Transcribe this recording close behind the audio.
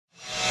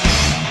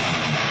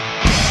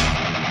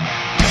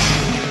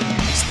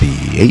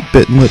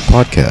8-Bit and Lit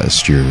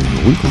Podcast, your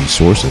weekly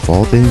source of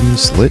all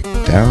things lit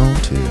down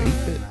to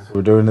 8-bit.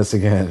 We're doing this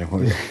again.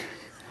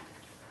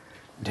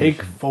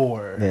 Take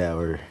 4. Yeah,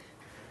 we're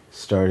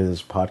starting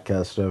this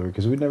podcast over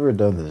because we've never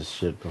done this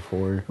shit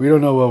before. We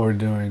don't know what we're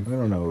doing, We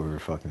don't know what we're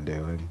fucking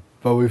doing.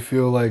 but we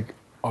feel like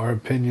our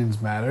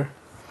opinions matter.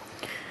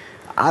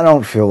 I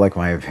don't feel like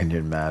my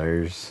opinion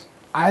matters.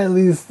 I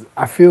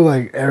feel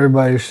like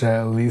everybody should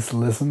at least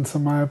listen to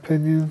my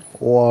opinion.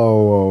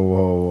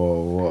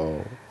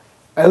 Whoa.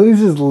 At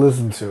least just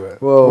listen to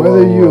it. Whoa,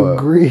 Whether whoa, you whoa.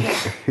 agree.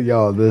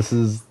 Y'all, this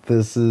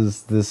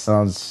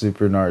sounds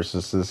super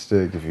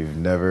narcissistic if you've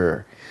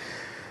never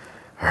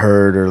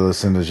heard or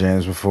listened to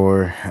James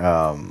before.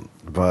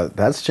 But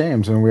that's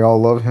James, and we all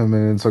love him,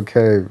 and it's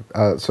okay.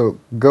 So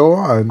go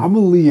on. I'm a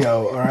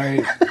Leo, all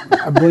right?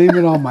 I blame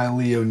it on my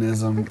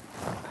Leonism.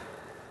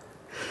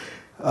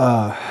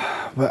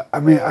 But I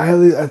mean,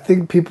 I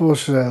think people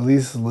should at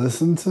least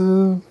listen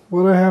to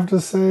what I have to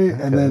say,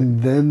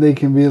 and then they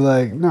can be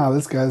like, "No,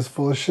 this guy's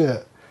full of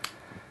shit."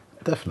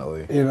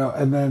 Definitely. You know,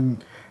 and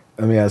then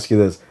Let me ask you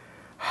this.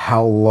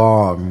 How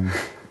long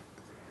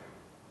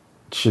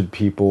should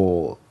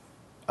people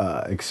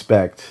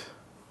expect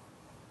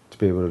to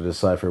be able to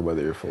decipher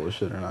whether you're full of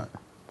shit or not?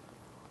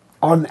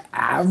 on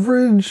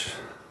average,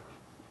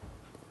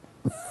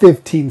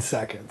 15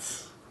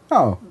 seconds.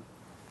 Oh,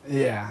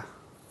 Yeah.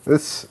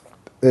 it's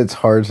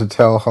hard to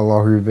tell how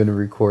long we've been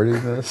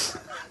recording this.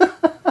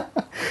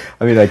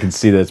 I mean, I can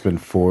see that it's been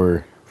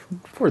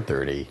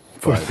 4:30,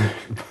 but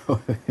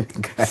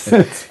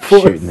Since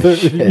shooting the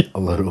 4:30. shit a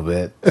little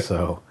bit.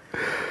 So,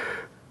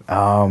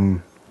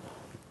 well,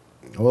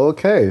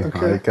 okay.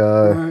 Like,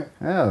 Alright.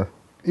 yeah,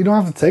 You don't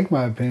have to take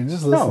my opinion.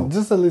 Just listen. No.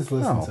 Just at least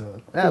listen No. to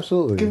it.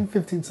 Absolutely. Give me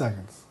 15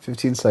 seconds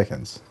 15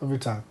 seconds. of your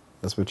time.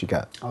 That's what you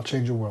got. I'll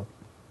change your world.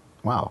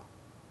 Wow.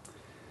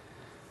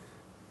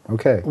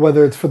 Okay.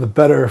 Whether it's for the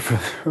better or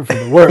for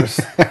the worse.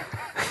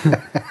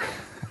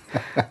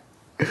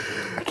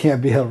 I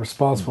can't be held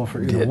responsible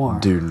for either one.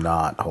 Do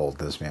not hold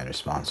this man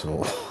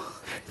responsible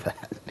for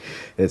that.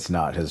 It's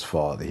not his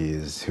fault. He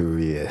is who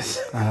he is.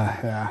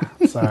 Yeah.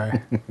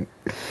 Sorry.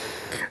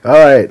 All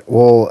right.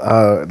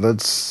 Well,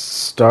 let's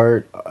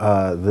start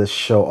this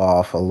show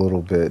off a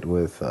little bit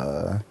with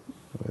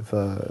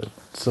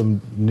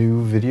some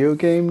new video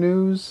game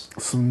news.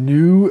 Some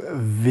new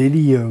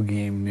video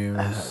game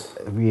news.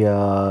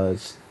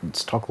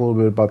 Let's talk a little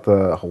bit about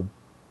the whole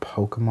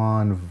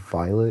Pokemon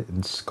Violet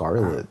and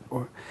Scarlet.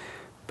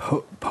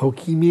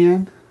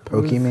 Pokemon?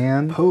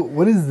 Pokemon?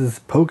 What is this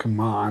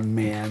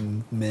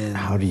Pokemon man?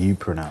 How do you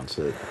pronounce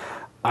it?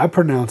 I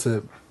pronounce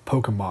it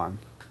Pokemon.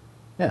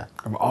 Yeah.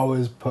 I've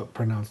always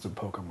pronounced it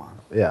Pokemon.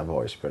 Yeah, I've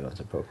always pronounced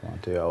it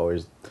Pokemon too.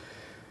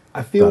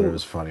 I feel Thought it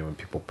was funny when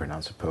people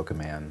pronounce it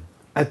Pokemon.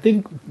 I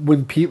think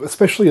when people,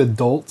 especially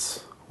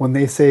adults, when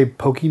they say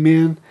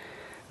Pokemon,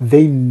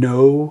 they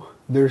know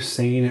they're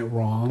saying it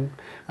wrong,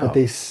 but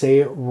they say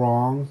it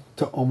wrong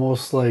to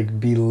almost like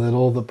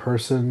belittle the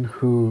person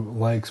who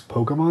likes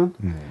Pokemon.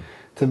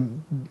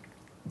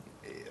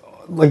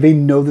 Like they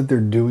know that they're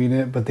doing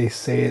it, but they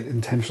say it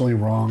intentionally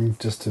wrong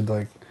just to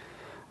like,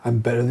 I'm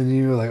better than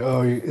you. Like,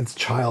 oh, it's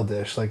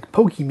childish. Like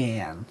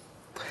Pokemon.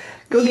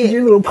 Go get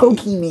your little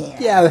Pokemon.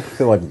 Yeah, I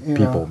feel like You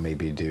people know.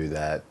 maybe do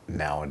that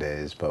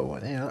nowadays, but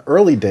when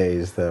early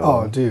days though.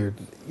 Oh, dude.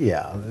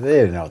 Yeah, they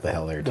didn't know what the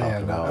hell they were talking Yeah,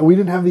 about. and we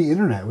didn't have the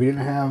internet. We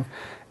didn't have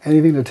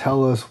anything to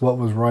tell us what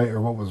was right or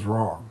what was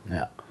wrong.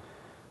 Yeah.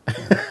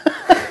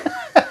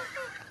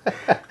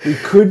 We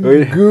couldn't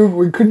Google.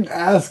 We couldn't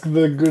ask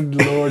the good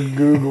Lord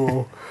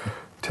Google.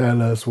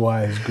 Tell us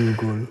why is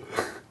Google.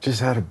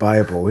 Just had a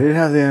Bible. We didn't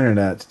have the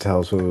internet to tell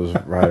us what was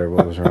right or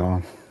what was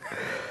wrong.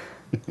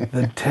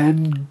 The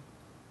 10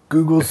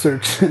 Google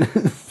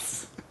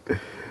searches.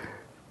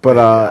 But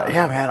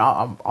yeah,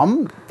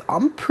 man,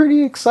 I'm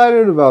pretty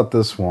excited about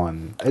this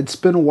one. It's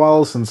been a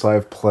while since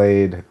I've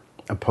played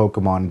a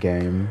Pokemon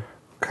game.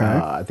 Okay.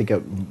 I think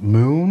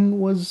Moon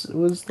was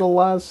the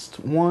last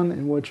one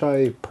in which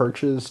I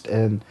purchased,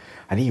 and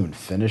I didn't even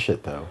finish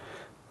it though.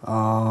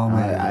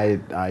 I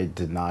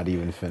did not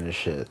even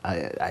finish it.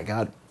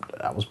 I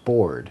was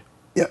bored.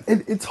 Yeah,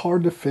 it's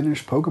hard to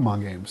finish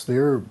Pokemon games.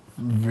 They're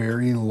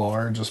very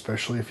large,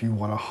 especially if you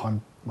want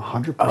 100%.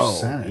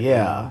 Oh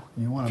yeah,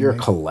 You want if to you're a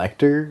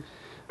collector,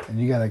 and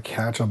you gotta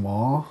catch them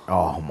all,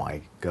 oh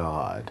my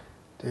god,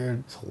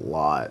 dude. it's a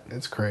lot.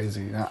 It's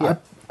crazy. Now, Yeah.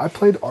 I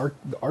played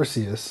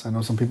Arceus. I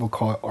know some people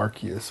call it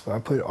Arceus, but I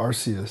played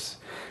Arceus.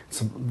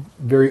 It's a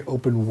very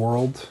open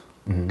world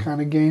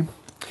kind of game.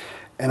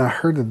 And I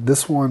heard that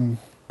this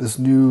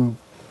new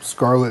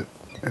Scarlet,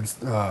 it's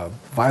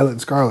Violet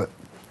and Scarlet.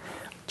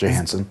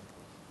 Johansson.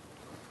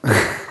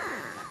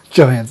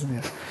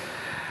 Johansson,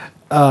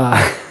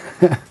 yeah.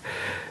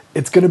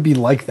 It's going to be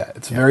like that.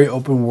 It's very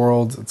open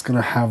world. It's going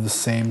to have the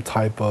same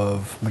type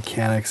of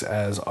mechanics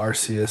as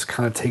Arceus.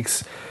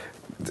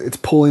 It's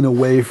pulling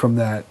away from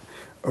that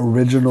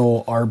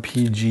original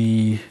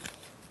RPG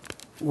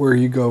where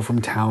you go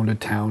from town to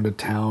town to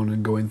town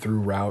and going through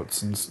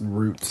routes and It's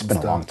and been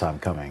stuff. a long time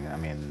coming. I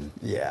mean,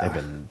 Yeah. They've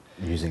been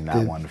using that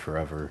Did- one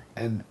forever.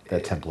 And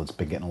That template's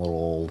been getting a little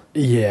old.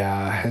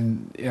 yeah,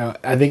 and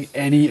I think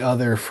any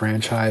other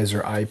franchise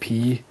or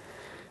IP,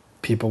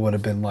 people would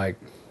have been like,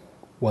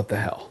 "What the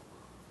hell?"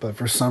 But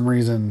for some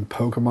reason,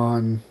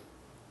 Pokemon,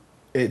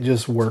 it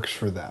just works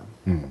for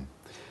them.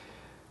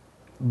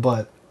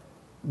 But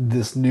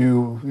this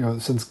new,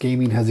 since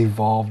gaming has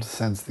evolved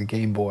since the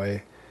Game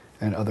Boy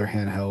and other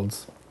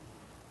handhelds,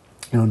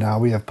 now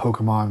we have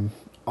Pokemon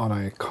on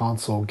a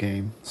console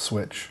game,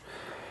 Switch,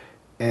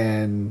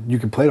 and you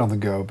can play it on the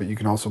go, but you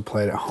can also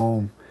play it at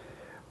home.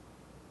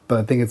 But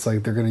I think it's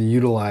like they're going to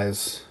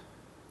utilize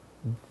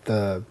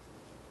that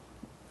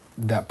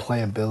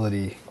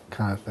playability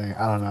kind of thing.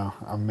 I don't know.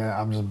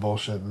 I'm just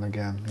bullshitting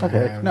again.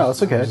 Okay. No,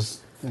 it's okay. I'm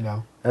just,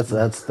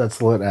 That's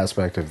the lit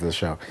aspect of this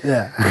show.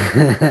 Yeah.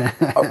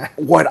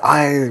 What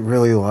I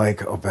really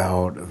like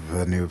about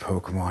the new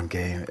Pokemon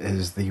game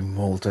is the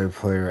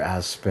multiplayer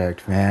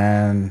aspect,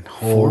 man.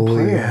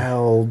 Holy player?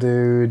 hell,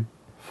 dude.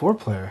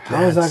 4-player.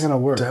 How is that That's going to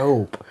work?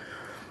 Dope.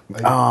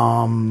 Like,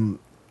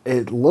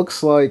 It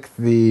looks like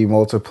the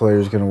multiplayer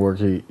is going to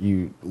work.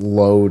 You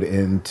load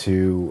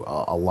into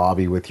a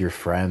lobby with your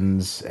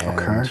friends, and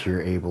Okay.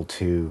 you're able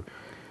to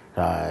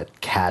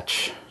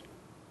catch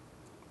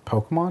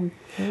Pokemon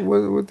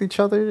with each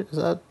other. Is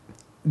that?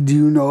 do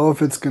you know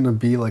if it's going to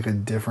be like a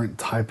different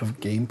type of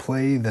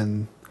gameplay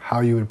than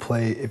how you would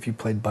play if you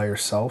played by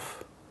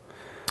yourself?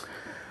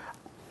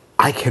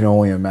 I can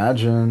only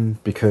imagine,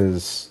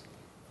 because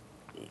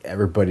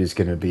everybody's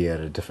going to be at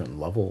a different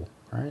level,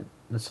 right?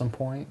 At some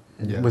point,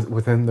 Yeah.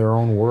 within their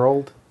own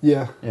world.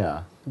 Yeah.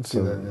 Yeah, can see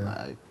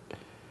that,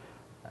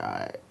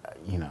 I,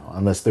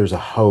 unless there's a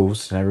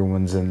host and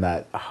everyone's in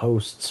that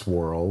host's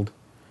world,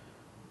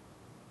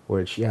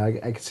 which I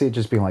could see it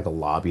just being like a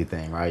lobby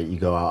thing, right? You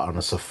go out on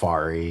a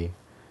safari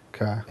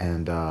Okay.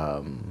 and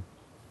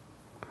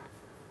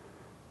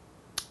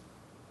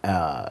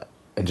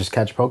just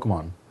catch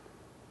Pokemon.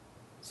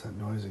 What's that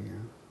noise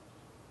again?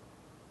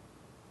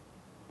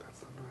 That's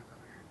the noise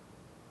over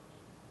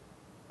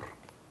here.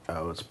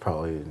 Oh, it's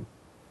probably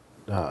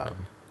the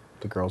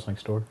girls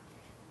next door.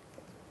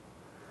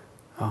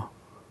 Oh.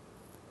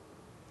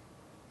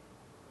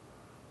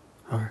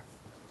 Okay.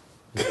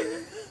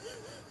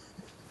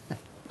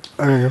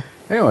 There you go.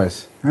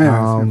 Anyways,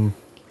 Anyways,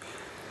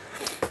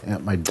 yeah,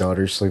 my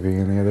daughter's sleeping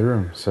in the other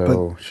room,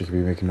 so she could be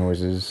making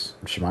noises.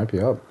 She might be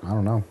up. I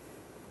don't know.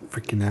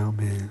 Freaking out,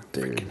 man.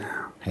 Dude. Freaking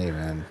out. Hey,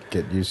 man,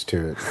 get used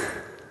to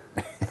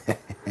it.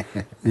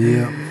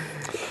 Yeah.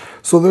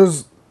 So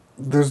there's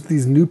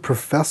these new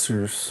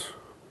professors.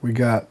 We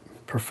got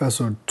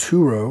Professor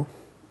Turo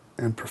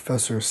and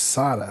Professor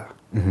Sada.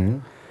 Mm-hmm.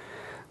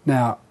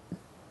 Now,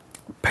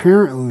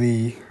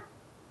 apparently,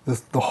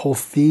 the whole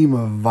theme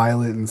of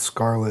Violet and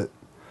Scarlet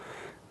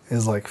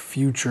is like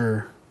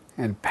future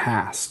and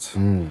past.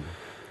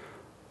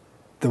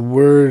 The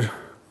word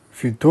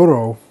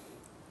futuro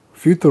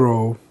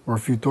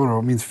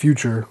means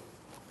future,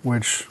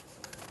 which,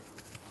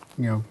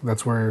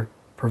 that's where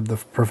the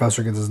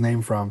professor gets his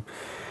name from.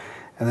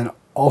 And then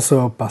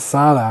also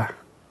pasada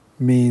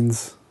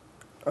means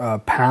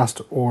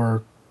past,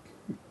 or,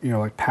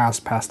 like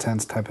past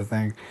tense type of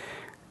thing,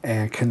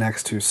 and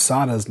connects to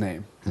Sada's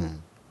name.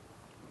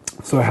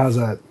 So it has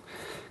that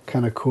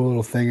kind of cool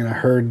little thing. And I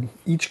heard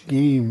each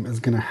game is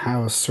going to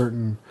have a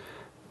certain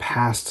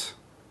past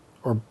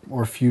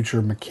or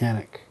future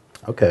mechanic.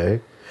 Okay.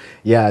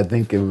 Yeah, I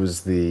think it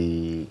was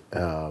the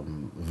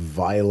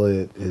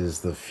Violet is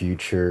the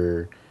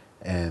future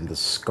and the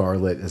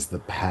Scarlet is the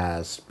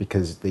past,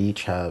 because they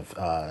each have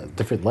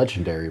different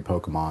legendary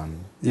Pokemon.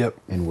 Yep.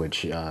 In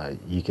which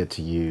you get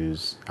to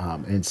use.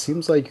 And it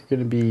seems like you're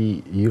going to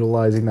be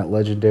utilizing that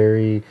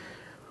legendary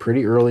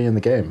pretty early in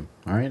the game,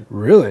 all right?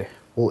 Really?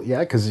 Well, yeah,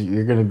 because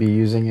you're going to be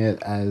using it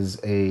as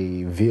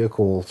a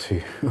vehicle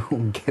to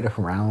get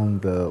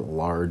around the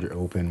large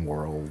open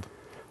world.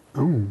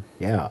 Oh.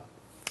 Yeah.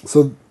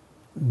 So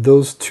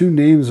those two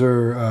names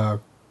are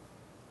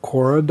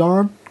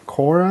Coryodon,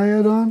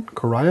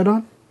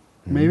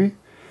 maybe,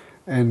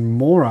 and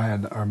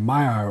Myriadon.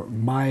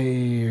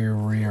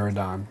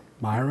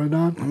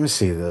 Let me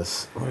see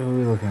this. What are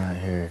we looking at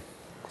here?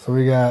 So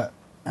we got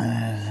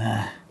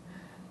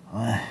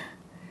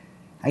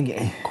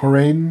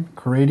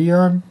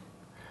Coradion,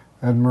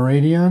 and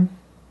Meridian.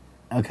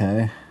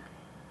 Okay.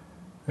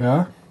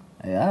 Yeah.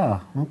 Yeah.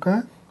 Okay.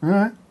 All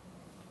right.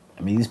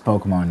 I mean, these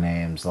Pokemon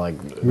names, like,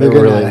 They're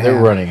getting out of they're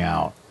hand. running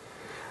out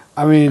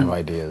I mean, of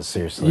ideas,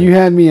 seriously. you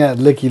had me at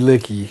Licky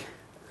Licky.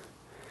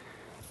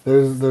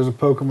 There's a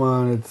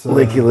Pokemon. It's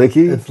Licky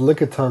Licky? It's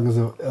Lickitung's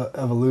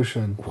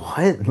evolution.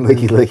 What?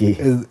 Licky Licky.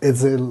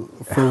 It's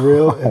for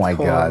real. Oh It's my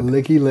called God.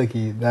 Licky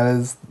Licky. That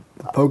is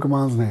the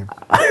Pokemon's name.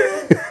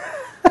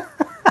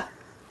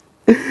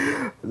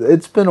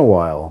 It's been a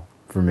while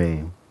for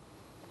me.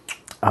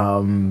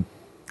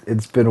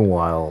 It's been a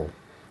while.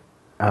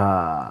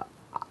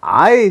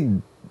 I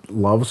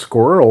love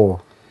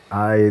Squirtle.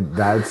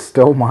 That's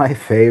still my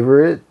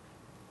favorite.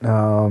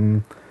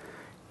 Shout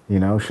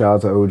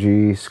out to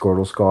OG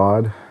Squirtle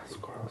Squad.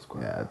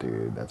 Squirtle. Yeah,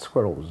 dude, that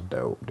Squirtle was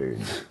dope, dude.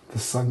 The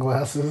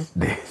sunglasses.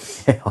 They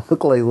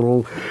look like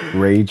little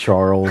Ray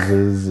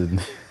Charleses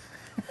and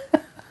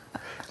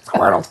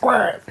Squirtle,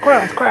 squirt,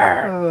 squirtle,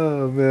 squirt.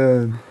 oh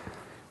man,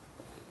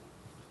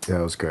 yeah,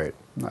 it was great.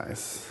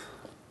 Nice,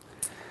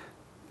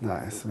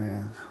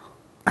 man.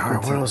 All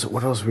right,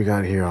 what else we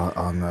got here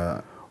on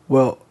the?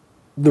 Well,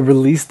 the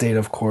release date,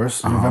 of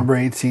course, November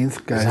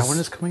 18th, guys. Is that when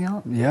it's coming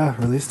out? Yeah,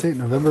 release date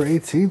November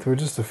 18th. We're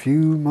just a few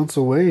months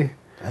away.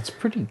 That's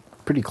pretty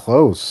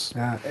close.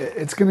 Yeah,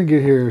 it's going to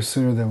get here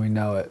sooner than we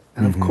know it.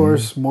 And of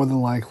course, more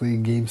than likely,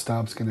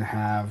 GameStop's going to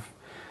have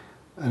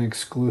an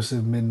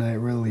exclusive midnight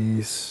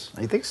release.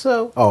 I think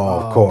so. Oh,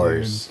 of Oh,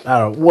 course. I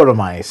don't. What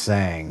am I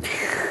saying?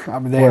 I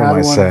mean, they What am had I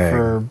one saying?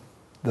 for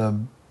the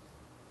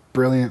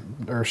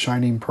Brilliant or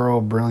Shining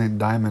Pearl, Brilliant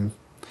Diamond,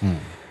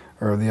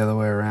 or the other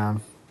way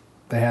around.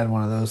 They had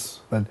one of those,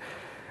 but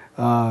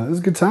it was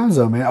good times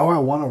though, man. Oh, I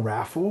won a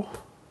raffle.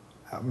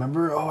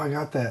 Remember? Oh, I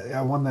got that.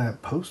 I won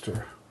that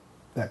poster,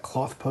 that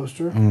cloth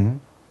poster. Mm-hmm.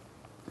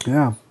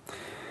 Yeah.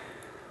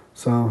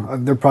 So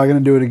they're probably gonna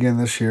do it again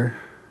this year,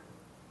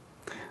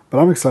 but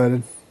I'm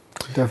excited.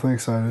 Definitely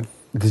excited.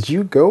 Did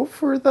you go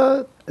for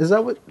that? Is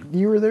that what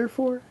you were there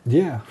for?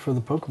 Yeah, for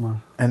the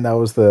Pokemon. And that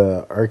was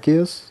the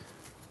Arceus?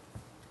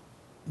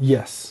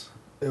 Yes,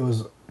 it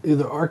was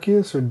either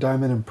Arceus or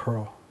Diamond and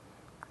Pearl.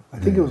 I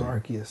think it was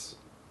Arceus,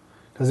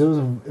 because it was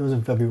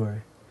in February.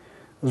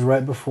 It was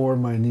right before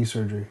my knee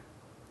surgery.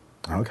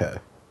 Okay.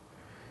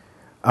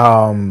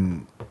 I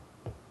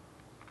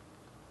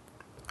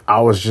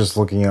was just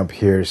looking up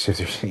here to see if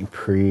there's any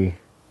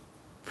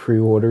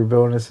pre-order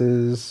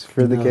bonuses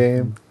for the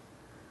game.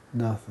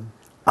 Nothing.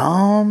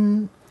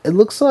 It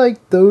looks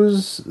like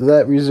those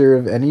that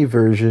reserve any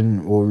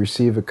version will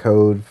receive a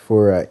code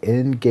for an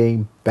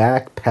in-game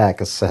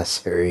backpack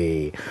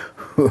accessory.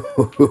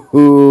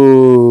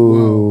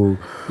 Whoa.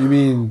 You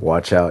mean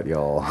Watch out,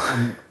 y'all.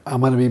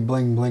 I'm gonna be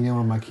bling blinging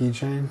with my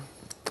keychain,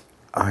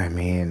 I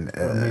mean,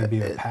 or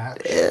maybe a patch?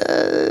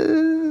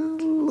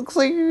 looks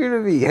like you're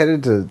gonna be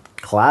headed to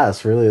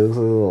class. Really, it looks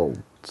like a little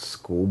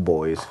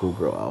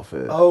schoolgirl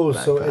outfit. Oh,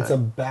 so backpack. it's a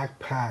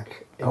backpack.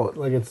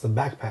 Like it's the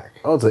backpack.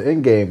 Oh, it's an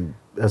in-game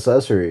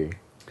accessory.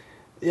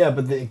 Yeah,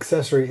 but the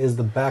accessory is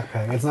the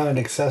backpack. It's not an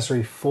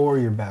accessory for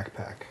your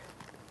backpack.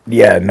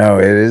 Yeah, no,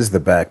 it is the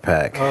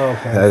backpack. Oh,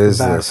 okay. That it's is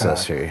the backpack.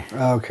 accessory.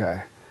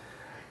 Okay.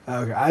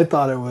 I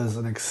thought it was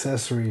an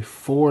accessory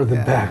for the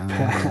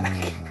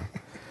backpack.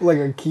 Like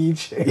a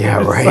keychain. Yeah,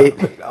 or right?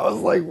 something. I was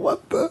like,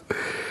 what the?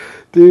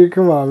 Dude,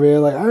 come on,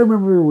 man. Like, I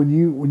remember when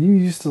you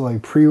used to,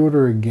 like,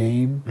 pre-order a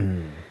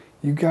game,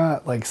 you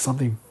got, like,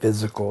 something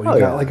physical. You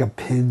got, like, a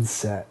pin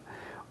set.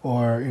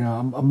 Or, you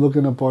know, I'm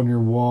looking up on your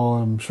wall,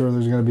 and I'm sure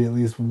there's going to be at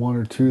least one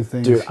or two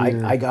things Dude,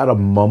 here. I got a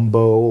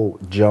Mumbo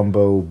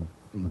Jumbo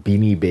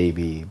Beanie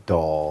Baby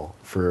doll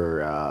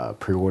for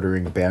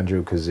pre-ordering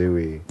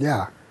Banjo-Kazooie.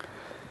 Yeah.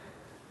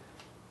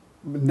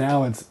 But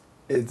now it's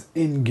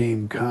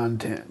in-game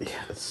content.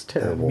 Yeah, it's That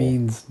terrible.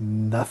 means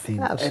nothing.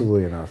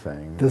 Absolutely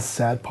nothing. The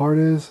sad part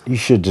is You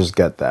should just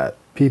get that.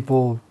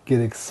 people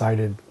get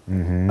excited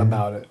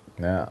about it.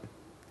 Yeah.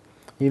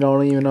 You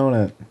don't even own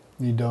it.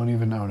 You don't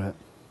even own it.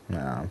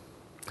 No.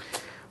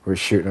 We're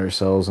shooting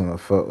ourselves in the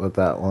foot with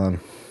that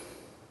one.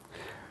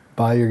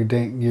 Buy your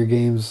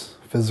games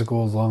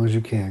physical as long as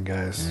you can,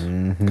 guys.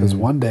 Because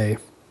one day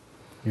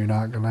you're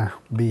not gonna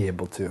be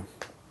able to.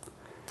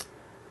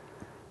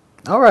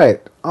 All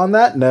right. On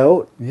that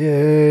note,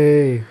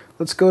 Yay!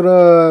 let's go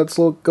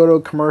to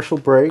a commercial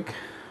break.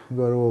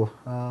 Go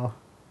to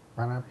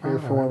hear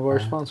from one of our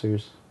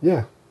sponsors.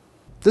 Yeah.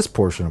 This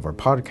portion of our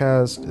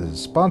podcast is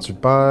sponsored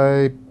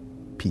by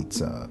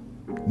pizza.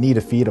 Need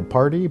to feed a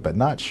party but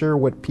not sure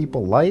what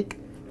people like?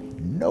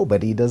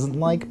 Nobody doesn't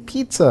like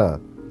pizza.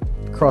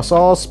 Across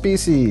all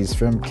species,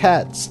 from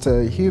cats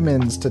to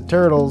humans to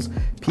turtles,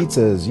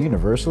 pizza is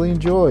universally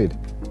enjoyed.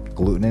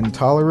 Gluten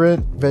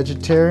intolerant,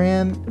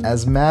 vegetarian,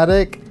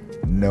 asthmatic?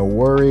 No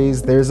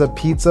worries, there's a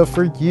pizza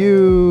for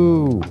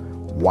you.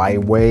 Why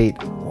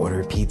wait?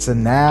 Order pizza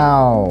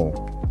now.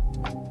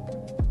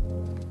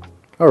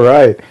 All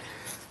right.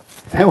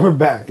 And we're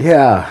back.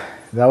 Yeah,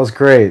 that was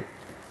great.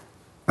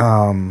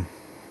 I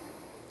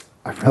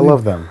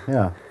love them.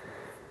 Yeah.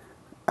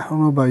 I don't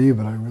know about you,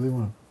 but I really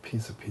want a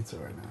piece of pizza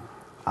right now.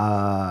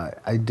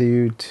 I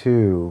do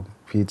too.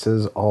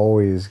 Pizza's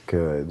always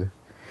good.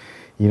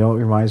 You know what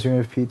reminds me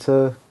of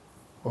pizza?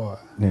 What?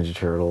 Ninja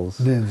Turtles.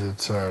 Ninja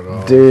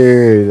Turtles.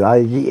 Dude,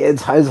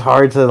 it's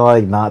hard to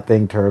like not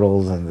think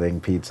turtles and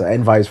think pizza,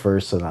 and vice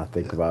versa, not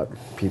think about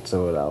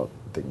pizza without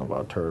thinking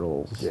about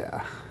turtles.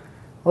 Yeah.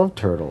 Love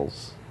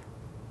turtles.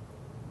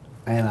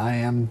 And I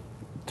am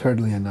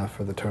turtly enough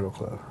for the Turtle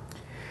Club.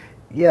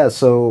 Yeah,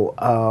 so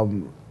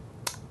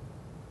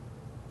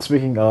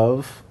speaking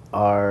of,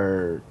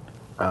 our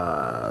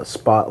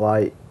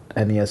Spotlight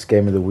NES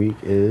Game of the Week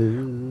is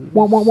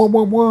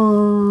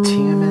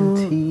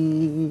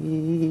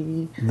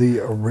TMNT. The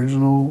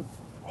original,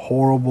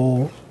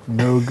 horrible,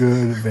 no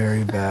good,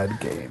 very bad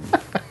game.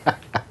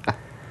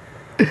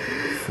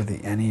 For the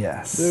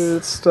NES.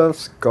 Dude,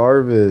 stuff's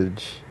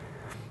garbage.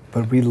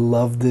 but we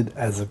loved it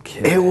as a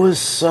kid. It was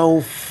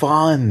so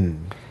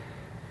fun.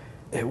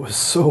 It was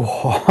so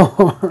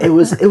hard. It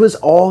was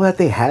all that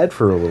they had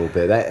for a little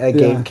bit. That Yeah.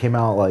 game came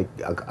out like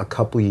a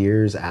couple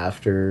years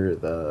after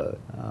the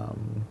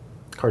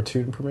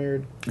cartoon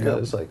premiered. Yep. It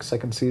was like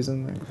second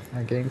season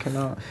that game came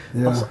out.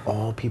 Yeah. That's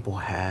all people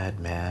had,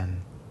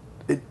 man.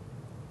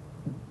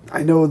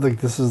 I know,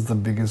 like, this is the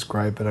biggest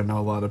gripe, and I know a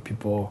lot of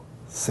people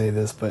say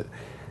this, but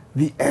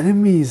the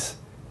enemies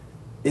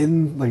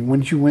in, like,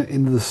 once you went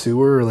into the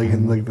sewer or, like,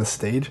 in, like, the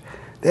stage,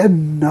 they had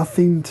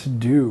nothing to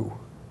do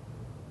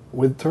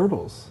with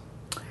turtles.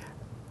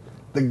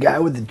 The guy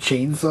with the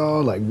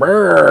chainsaw, like,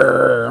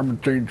 brrr, I'm a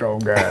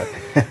chainsaw guy.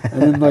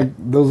 And then, like,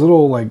 those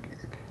little, like,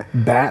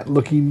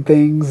 bat-looking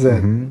things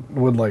that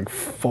would, like,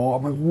 fall.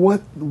 I'm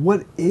like,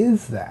 what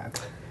is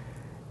that?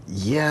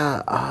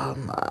 Yeah,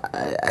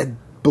 I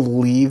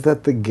believe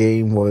that the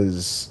game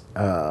was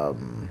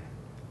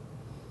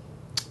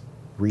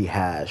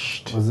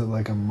rehashed. Was it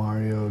like a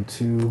Mario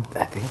 2?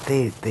 I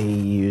think they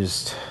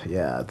used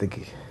I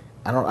think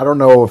I don't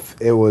know if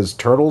it was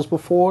Turtles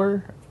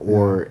before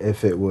or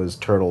if it was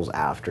Turtles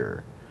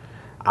after.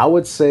 I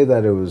would say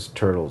that it was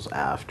Turtles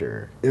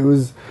after. It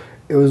was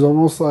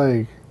almost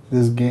like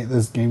this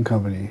game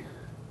company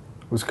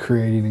was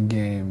creating a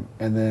game,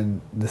 and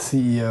then the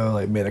CEO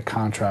like made a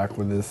contract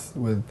with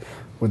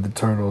the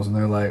Turtles, and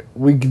they're like,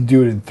 we can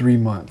do it in 3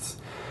 months.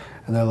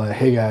 And they're like,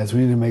 hey guys,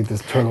 we need to make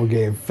this turtle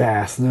game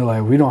fast. And they're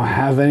like, we don't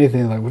have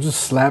anything. Like, we'll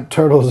just slap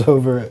turtles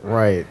over it.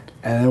 Right.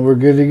 And then we're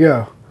good to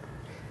go.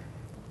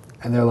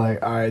 And they're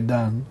like, all right,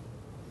 done.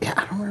 Yeah,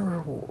 I don't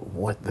remember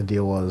what the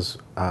deal was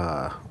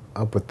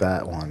up with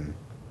that one.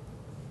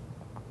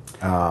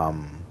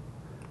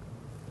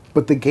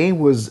 But the game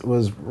was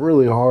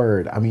really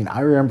hard. I mean,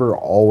 I remember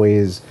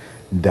always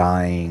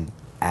dying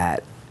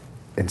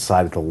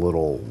inside of the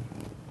little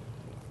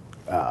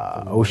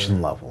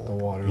ocean level. The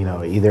water you know,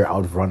 level. either I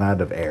would run out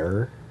of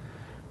air,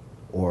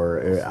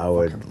 or I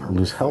would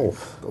lose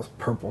health. Those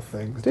purple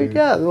things, Dude, dude.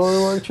 yeah, the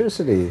little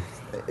electricity.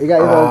 You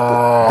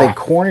got they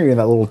corner you in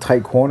that little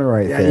tight corner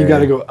right Yeah, there. you got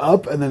to go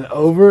up and then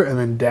over and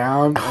then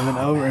down and then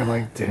over. And I'm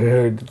like,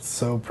 dude, it's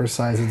so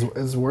precise.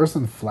 It's worse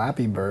than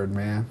Flappy Bird,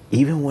 man.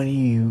 Even when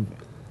you've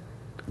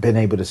been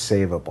able to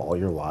save up all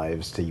your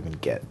lives to even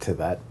get to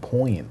that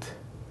point,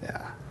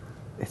 Yeah.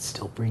 it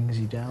still brings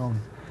you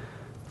down.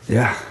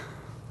 Yeah.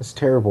 It's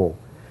terrible.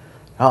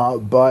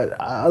 But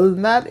other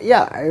than that,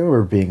 yeah, I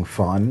remember being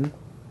fun.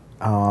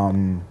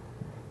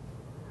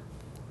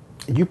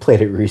 You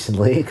played it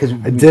recently because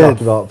we did.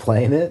 talked about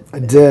playing it. I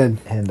did.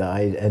 And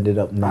I ended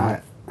up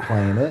not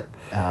playing it.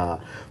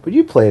 But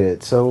you played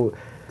it, so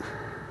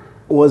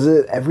was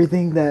it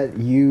everything that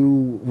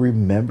you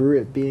remember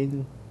it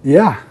being?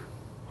 Yeah.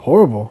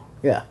 Horrible.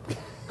 Yeah.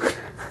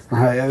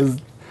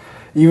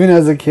 Even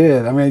as a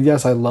kid, I mean,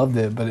 yes, I loved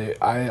it,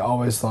 but I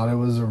always thought it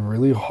was a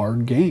really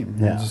hard game.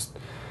 Yeah. Just,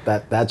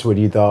 That's what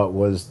you thought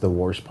was the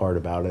worst part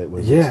about it,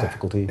 was its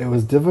difficulty? It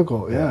was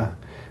difficult, yeah.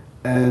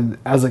 And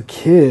as a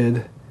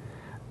kid,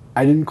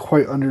 I didn't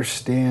quite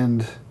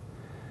understand,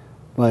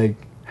 like,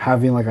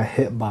 having, like, a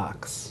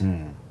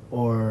hitbox.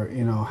 Or,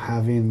 you know,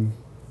 having,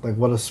 like,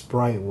 what a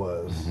sprite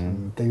was.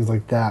 And things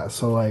like that.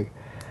 So, like,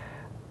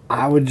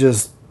 I would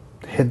just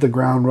hit the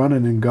ground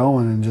running and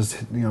going and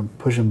just, you know,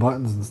 pushing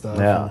buttons and stuff.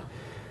 Yeah.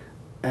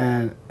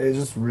 And it's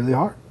just really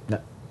hard.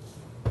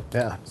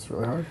 Yeah. It's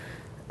really hard.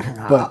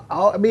 But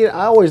I mean,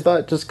 I always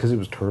thought just because it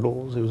was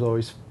Turtles, it was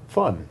always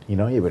fun. You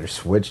know, you would have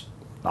switched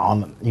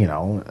on, you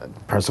know,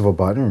 press of a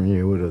button, and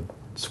you would have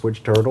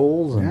switched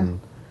Turtles, and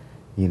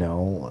you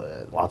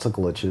know, lots of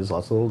little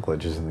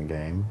glitches in the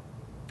game.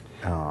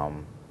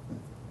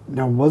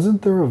 Now,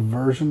 wasn't there a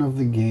version of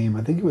the game?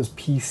 I think it was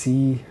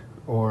PC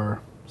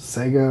or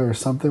Sega or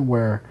something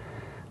where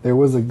there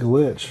was a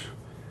glitch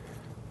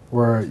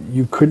where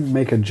you couldn't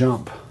make a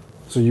jump,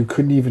 so you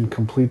couldn't even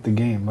complete the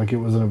game. Like, it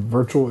was a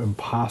virtual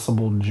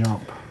impossible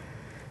jump.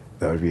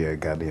 That would be a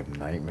goddamn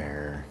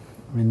nightmare.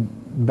 I mean,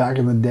 back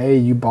in the day,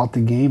 you bought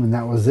the game and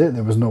that was it.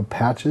 There was no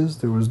patches,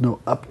 there was no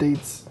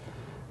updates,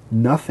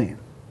 nothing.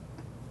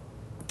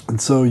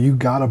 And so you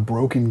got a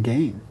broken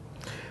game.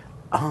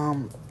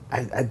 I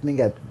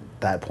think at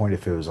that point,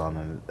 if it was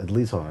at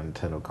least on a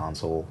Nintendo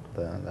console,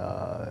 then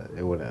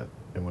it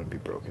wouldn't be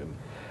broken.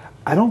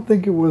 I don't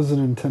think it was a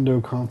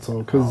Nintendo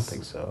console. I don't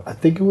think so. I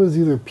think it was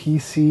either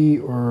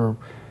PC or...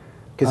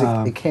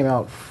 Because it came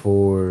out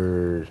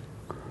for...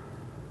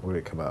 What did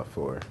it come out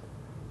for?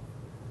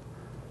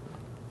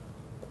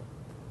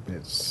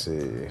 Let's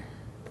see.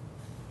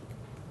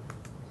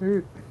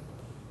 The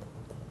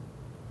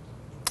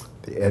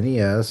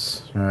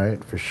NES,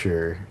 right, for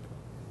sure.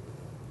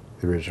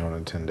 The original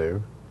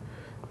Nintendo.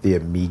 The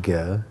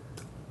Amiga.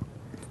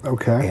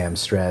 Okay.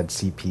 Amstrad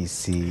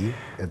CPC.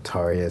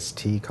 Atari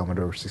ST.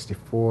 Commodore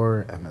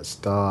 64.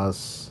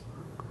 MS-DOS.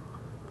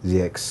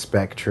 ZX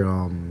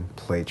Spectrum.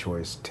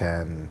 PlayChoice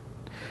 10.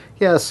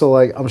 Yeah, so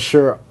like I'm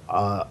sure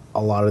a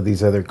lot of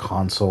these other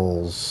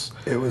consoles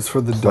It was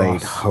for the played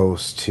DOS.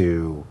 host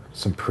to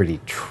some pretty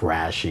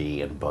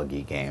trashy and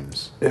buggy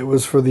games. It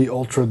was for the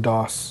Ultra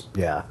DOS.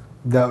 Yeah,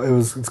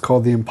 It's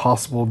called the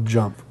Impossible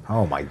Jump.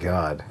 Oh my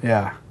god.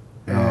 Yeah.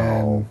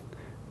 No.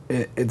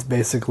 And it's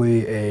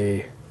basically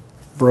a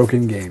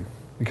broken game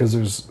because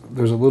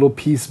there's a little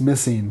piece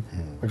missing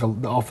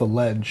off the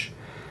ledge,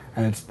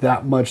 and it's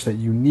that much that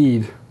you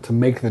need to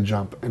make the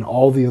jump, and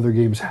all the other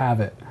games have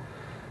it.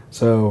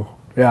 So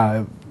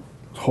yeah,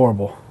 it's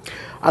horrible.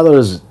 I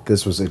thought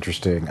this was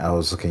interesting. I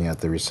was looking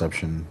at the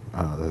reception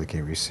that the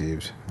game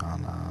received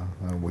on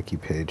a wiki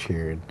page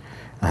here, and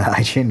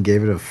IGN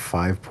gave it a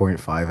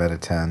 5.5 out of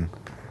 10.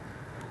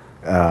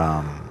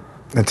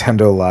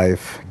 Nintendo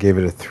Life gave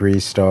it a 3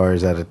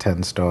 stars out of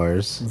 10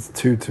 stars. It's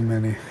too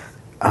many.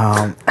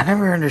 I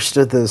never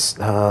understood this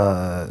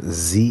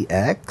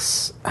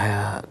ZX.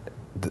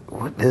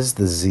 What is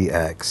the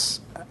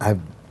ZX?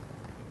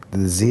 The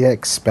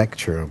ZX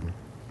Spectrum.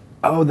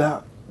 Oh,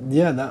 that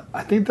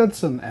I think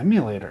that's an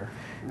emulator.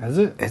 Is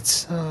it?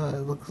 It's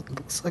it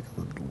looks like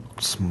a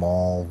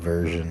small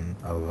version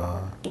of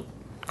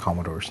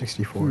Commodore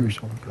 64 or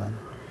something like that.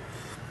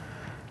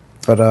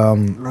 But I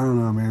don't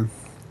know, man.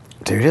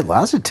 dude, it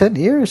lasted 10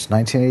 years,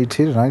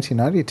 1982 to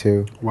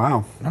 1992.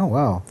 Wow. Oh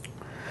wow.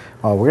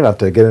 Oh, we're gonna have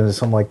to get into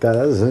something like that.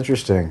 That is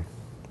interesting.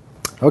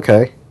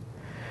 Okay.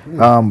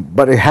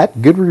 But it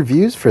had good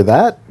reviews for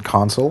that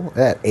console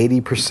at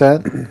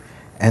 80%.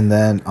 And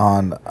then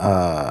on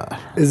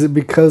Is it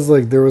because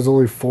like there was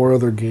only 4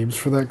 other games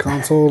for that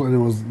console,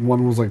 and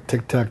one was like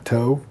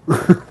tic-tac-toe?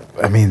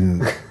 I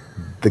mean,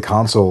 the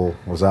console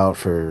was out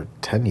for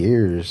 10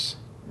 years.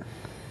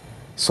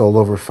 Sold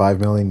over 5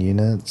 million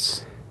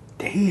units.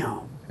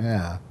 Damn.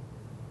 Yeah.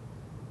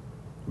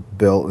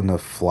 Built in a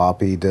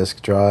floppy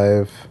disk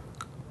drive.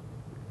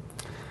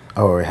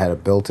 Oh, it had a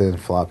built-in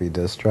floppy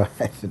disk drive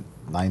in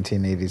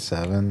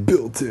 1987.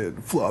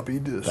 Built-in floppy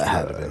disk That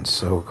had to have been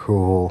so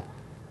cool.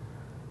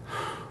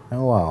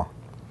 Oh, wow.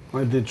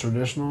 I did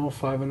traditional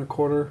 5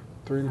 1/4,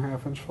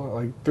 3.5 inch floppy,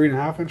 like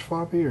 3.5 inch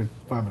floppy, or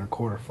 5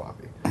 1/4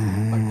 floppy,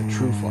 like the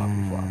true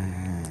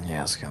floppy. You're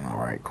asking the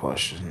right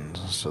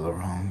questions to the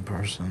wrong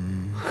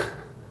person.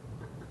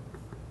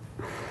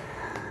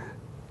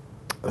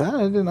 That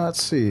I did not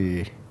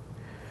see.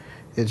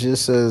 It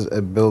just says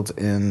a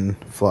built-in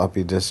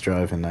floppy disk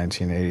drive in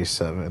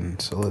 1987.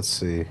 So let's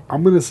see.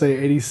 I'm gonna say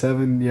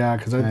 87, yeah,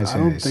 because I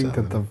don't think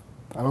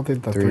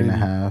that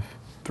 3.5.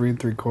 3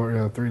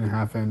 3/4,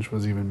 3.5 inch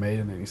was even made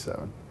in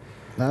 87.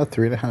 No,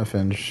 3.5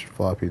 inch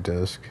floppy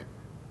disk.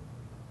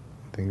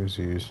 I think it was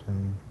used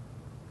in.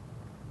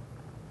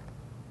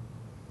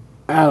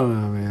 I don't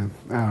know, man.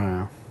 I don't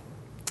know.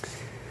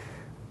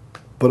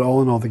 But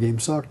all in all, the game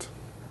sucked.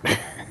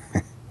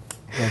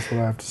 That's what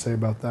I have to say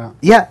about that.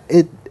 Yeah,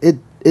 it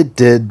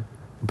did,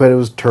 but it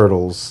was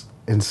Turtles,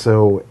 and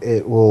so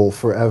it will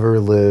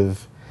forever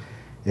live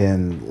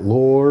in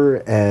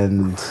lore,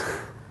 and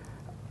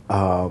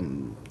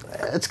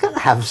it's gonna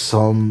have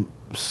some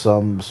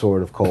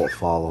sort of cult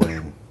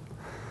following,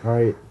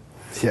 right?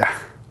 Yeah.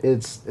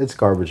 It's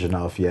garbage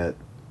enough, yet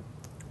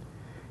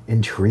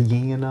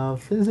intriguing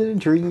enough. Is it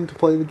intriguing to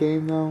play the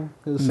game though?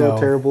 It's so No.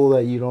 terrible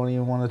that you don't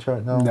even want to try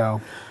it. No.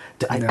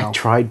 I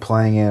tried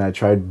playing it. I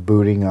tried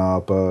booting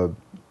up an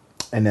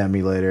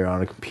emulator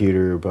on a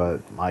computer,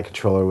 but my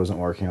controller wasn't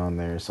working on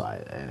there, so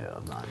I ended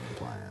up not even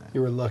playing it.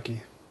 You were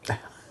lucky.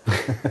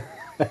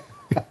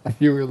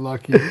 You were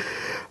lucky.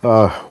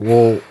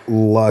 Well,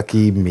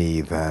 lucky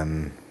me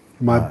then.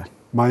 My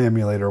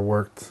emulator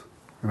worked,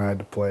 and I had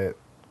to play it.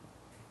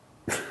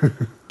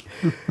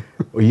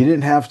 Well, you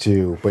didn't have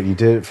to, but you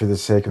did it for the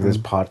sake of this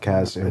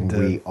podcast, and did.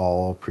 we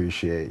all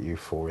appreciate you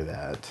for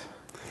that.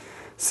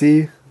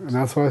 See, and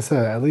that's why I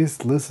said at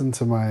least listen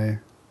to my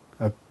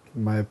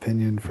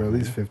opinion for at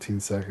least 15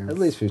 seconds. At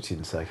least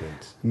 15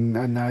 seconds.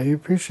 And now you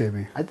appreciate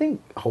me. I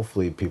think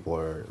hopefully people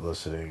are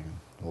listening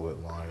a little bit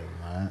longer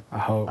than that. I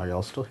hope. Are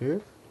y'all still here?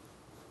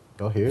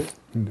 Y'all here?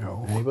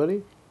 No.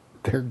 Anybody?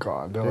 They're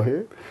gone. They're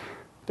here?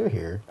 They're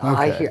here.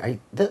 Okay.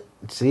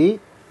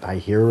 See? I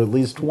hear at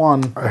least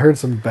one. I heard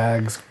some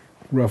bags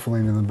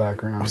ruffling in the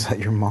background. Was that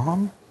your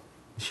mom?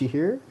 Is she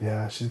here?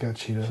 Yeah, she's got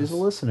Cheetos. She's a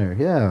listener.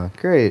 Yeah,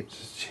 great.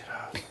 She's Cheetos.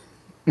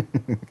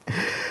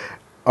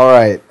 All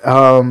right.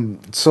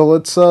 So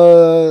let's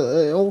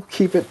we'll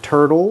keep it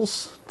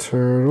Turtles.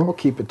 We'll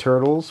keep it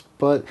Turtles,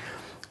 but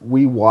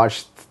we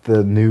watched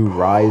the new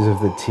Rise of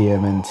the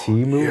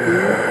TMNT movie.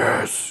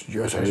 Yes.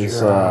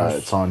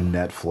 It's on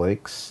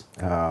Netflix.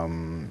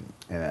 And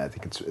I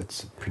think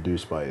it's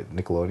produced by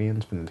Nickelodeon.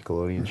 It's been a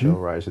Nickelodeon show,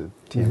 Rise of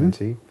the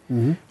TMNT.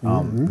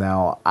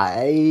 Now,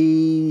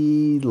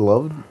 I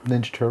love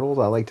Ninja Turtles.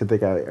 I like to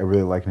think I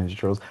really like Ninja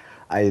Turtles.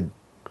 I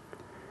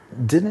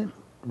didn't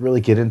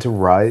really get into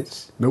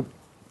Rise. Nope.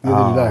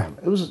 Neither did I.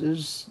 It was I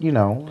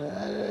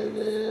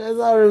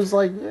thought it was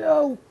like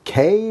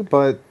okay,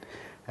 but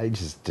I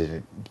just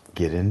didn't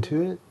get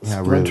into it.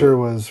 Splinter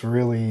was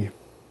really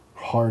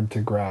hard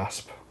to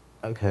grasp.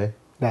 Okay.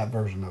 That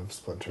version of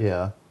Splinter.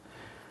 Yeah.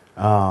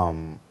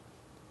 I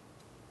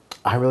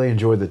really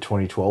enjoyed the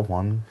 2012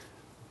 one.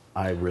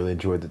 I really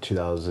enjoyed the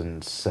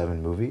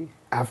 2007 movie.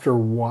 After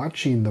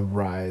watching The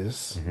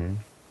Rise,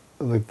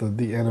 like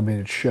the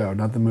animated show,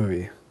 not the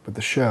movie, but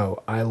the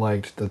show, I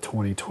liked the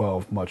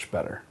 2012 much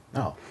better.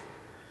 Oh,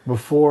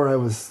 Before I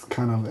was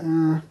kind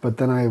of but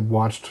then I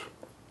watched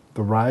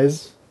the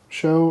Rise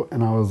show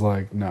and I was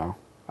like, no,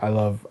 I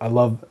love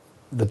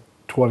the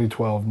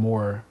 2012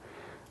 more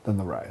than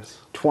the Rise.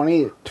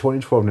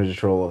 2012 Ninja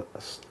Turtle,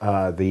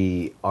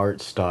 the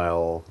art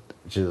style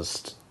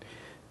just,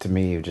 to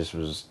me, just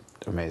was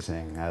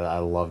amazing. I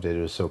loved it.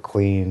 It was so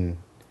clean.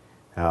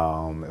 It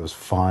was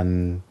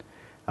fun.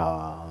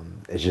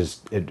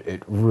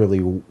 It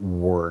really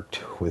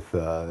worked with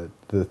the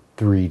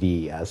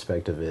 3D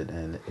aspect of it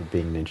and it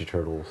being Ninja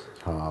Turtles.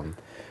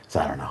 So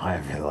I don't know. I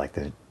really like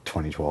the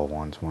 2012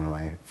 one. It's one of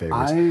my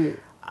favorites.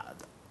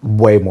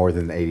 Way more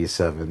than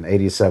 87.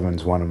 87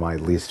 is one of my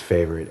least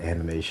favorite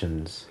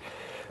animations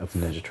of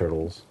Ninja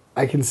Turtles.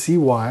 I can see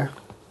why.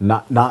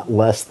 Not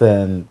less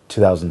than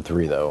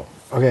 2003 though.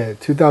 Okay,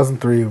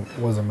 2003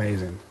 was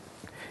amazing.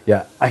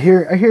 Yeah, I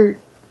hear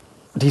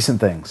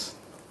decent things.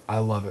 I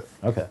love it.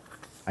 Okay,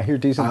 I hear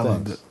decent I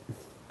things. loved it.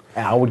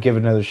 I would give it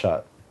another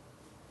shot.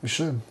 You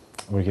should.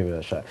 I would give it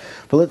a shot.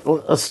 But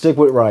let's stick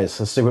with Rise.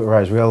 Let's stick with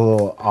Rise. We got a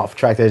little off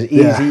track there. It's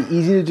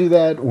easy to do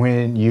that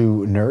when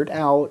you nerd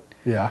out.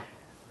 Yeah.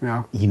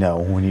 Yeah. You know,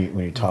 when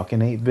you're talking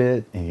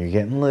 8-bit and you're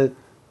getting lit,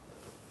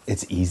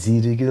 it's easy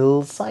to get a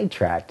little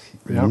sidetracked.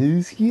 Yep.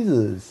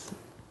 Excuses.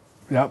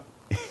 Yep.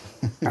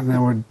 And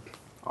then we're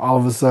all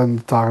of a sudden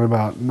talking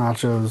about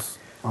nachos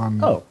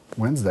on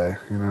Wednesday,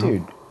 you know?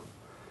 Dude,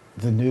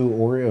 the new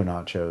Oreo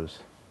nachos.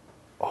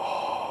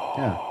 Oh.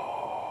 Yeah.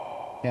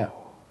 Yeah.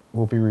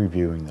 We'll be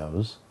reviewing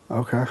those.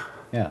 Okay.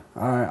 Yeah.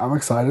 All right, I'm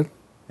excited.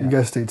 Yeah. You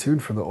guys stay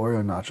tuned for the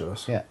Oreo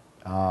nachos. Yeah.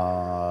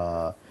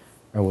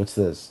 Oh, what's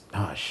this?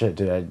 Oh, shit,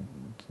 dude. I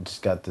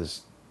just got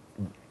this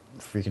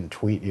freaking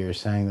tweet here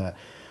saying that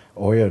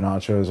Oreo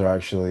nachos are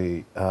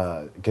actually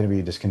going to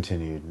be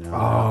discontinued. No, they're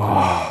not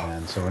coming out,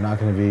 man. So we're not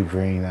going to be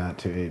bringing that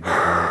to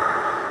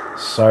 8-bit.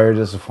 Sorry to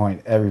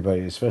disappoint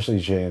everybody, especially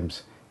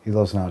James. He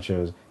loves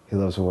nachos. He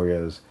loves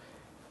Oreos.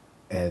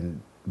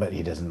 But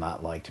he does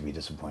not like to be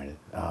disappointed.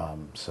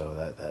 So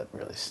that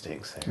really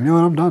stinks. You know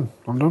what? I'm done.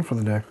 I'm done for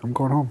the day. I'm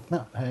going home.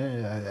 No,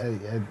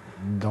 I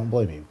don't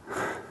blame you.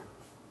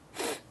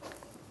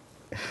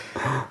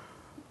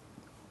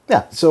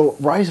 Yeah, so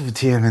Rise of the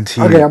TMNT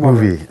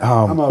movie.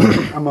 I'm over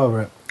it. I'm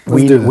over it.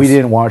 We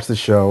didn't watch the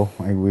show.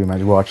 We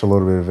might watch a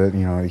little bit of it.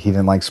 You know, he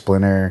didn't like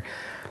Splinter.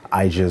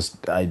 I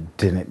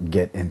didn't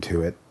get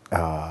into it,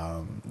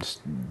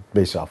 just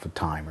based off of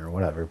time or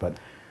whatever. But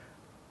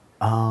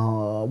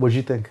what'd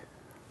you think?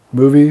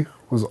 Movie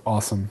was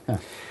awesome. Yeah.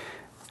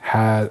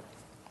 Had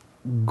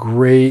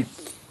great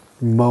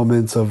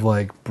moments of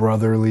like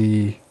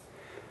brotherly,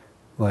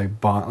 like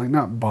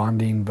not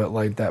bonding, but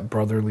like that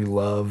brotherly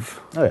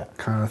love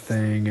kind of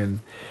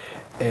thing,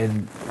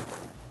 and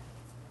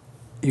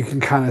you can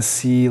kind of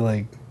see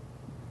like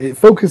it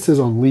focuses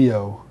on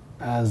Leo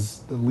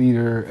as the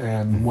leader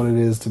and what it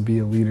is to be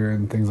a leader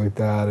and things like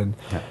that,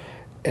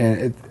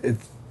 and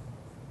it's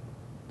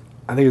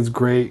I think it's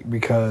great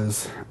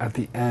because at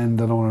the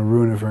end, I don't want to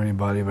ruin it for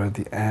anybody, but at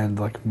the end,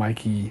 like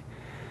Mikey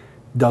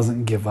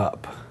doesn't give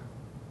up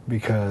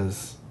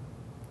because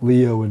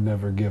Leo would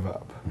never give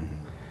up. Mm-hmm.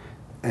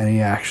 And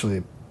he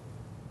actually,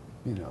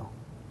 you know,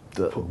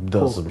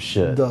 does some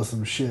shit. Does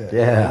some shit.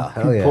 Yeah,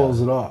 he pulls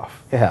it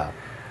off. Yeah.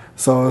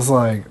 So it's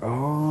like,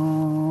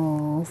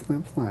 oh,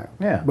 snap, snap.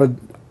 Yeah. But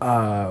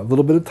a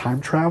little bit of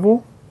time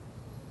travel.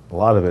 A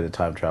lot of it of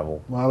time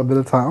travel. A lot of bit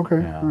of time. Okay.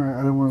 Yeah. All right.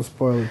 I didn't want to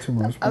spoil it too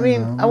much. I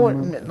mean, I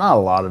wouldn't. Not a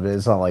lot of it.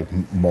 It's not like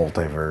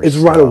multiverse. It's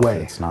right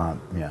away. It's not.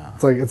 Yeah.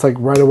 It's like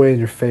right away in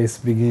your face,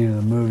 at the beginning of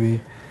the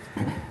movie.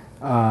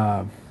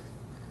 But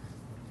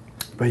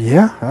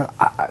yeah,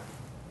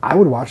 I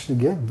would watch it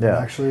again. Yeah.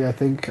 Actually, I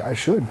think I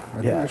should.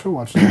 I think I should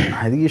watch it again.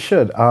 I think you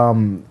should.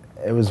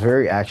 It was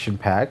very action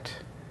packed.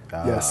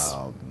 Yes.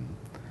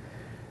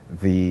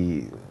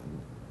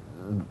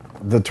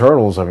 The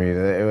turtles. I mean,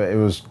 it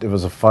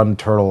was a fun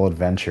turtle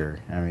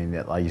adventure. I mean,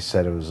 like you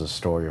said, it was a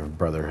story of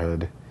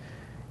brotherhood.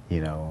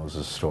 You know, it was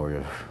a story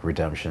of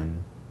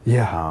redemption.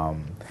 Yeah.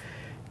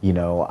 You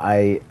know,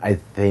 I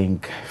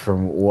think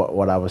from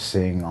what I was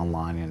seeing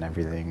online and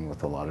everything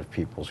with a lot of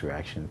people's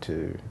reaction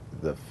to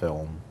the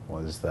film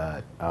was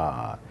that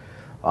a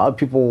lot of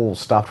people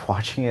stopped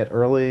watching it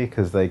early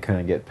because they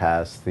couldn't get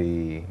past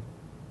the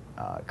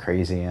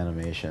crazy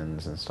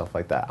animations and stuff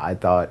like that. I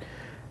thought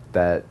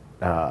that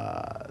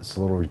it's a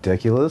little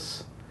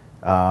ridiculous,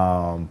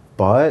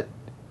 but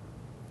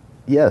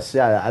yes,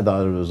 yeah, I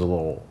thought it was a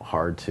little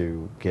hard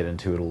to get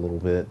into it a little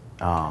bit.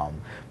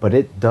 But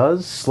it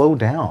does slow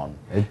down.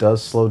 It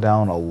does slow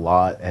down a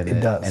lot, and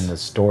it does. And the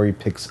story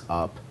picks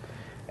up,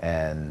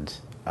 and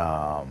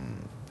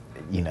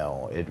you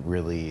know, it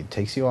really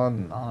takes you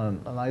on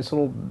a nice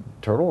little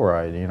turtle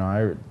ride. You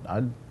know,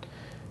 I'd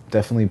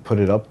definitely put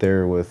it up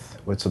there with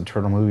some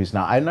turtle movies.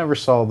 Now, I never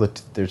saw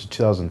there's a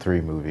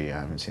 2003 movie. I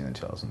haven't seen the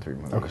 2003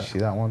 movie. Okay. Did you see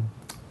that one?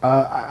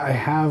 I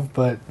have,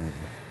 but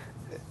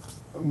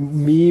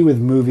me with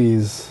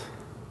movies,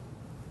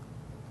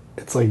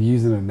 it's like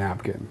using a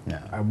napkin.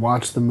 Yeah. I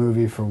watch the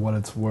movie for what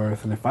it's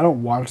worth, and if I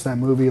don't watch that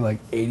movie like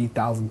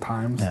 80,000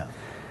 times, Yeah.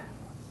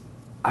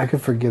 I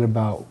could forget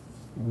about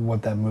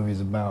what that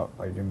movie's about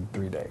like in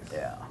 3 days.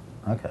 Yeah.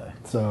 Okay.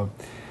 So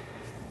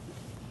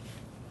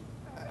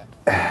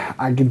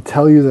I can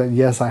tell you that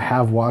yes, I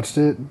have watched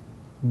it,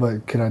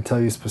 but can I tell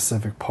you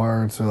specific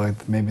parts or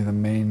like maybe the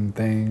main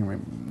thing? I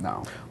mean,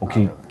 no. Well, not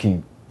can you,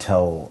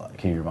 really.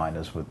 can you remind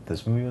us what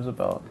this movie was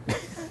about?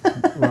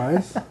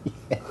 Rise?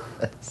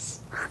 Yes.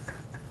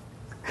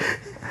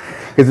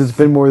 Because it's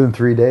been more than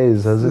 3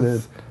 days, hasn't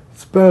it?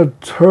 It's about a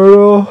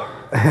turtle,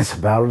 It's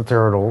about a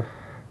turtle.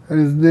 and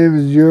his name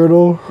is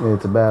Yertle.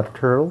 It's about a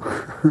turtle.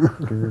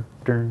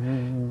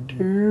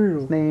 Turtle.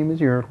 His name is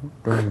Yertle.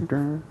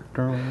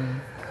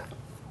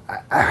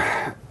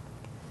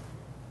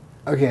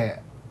 Okay.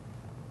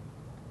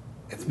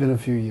 It's been a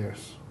few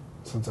years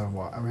since I've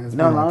watched. I mean, it's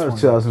No, been like no, it 20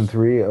 was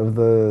 2003 of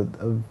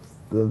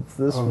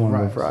this Of one,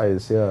 Rise. of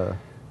Rise, yeah. years.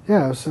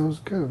 Yeah, so it was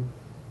good.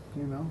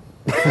 You know?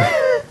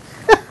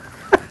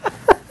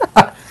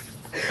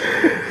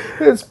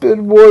 It's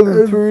been more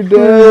than 3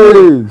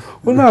 days.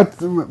 Well, not.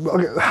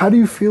 Okay, how do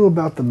you feel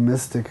about the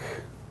mystic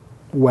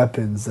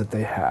weapons that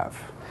they have?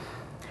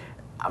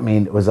 I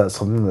mean, was that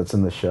something that's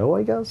in the show,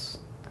 I guess?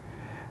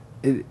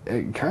 It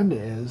kind of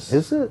is.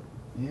 Is it?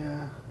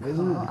 Yeah,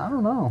 isn't it? I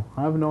don't know.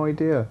 I have no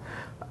idea.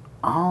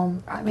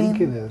 I think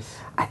it is.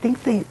 I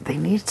think they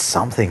need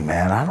something,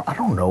 man. I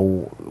don't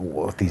know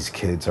what these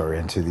kids are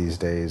into these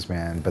days,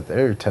 man. But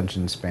their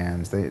attention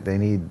spans, they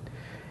need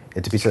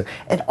it to be so.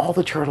 And all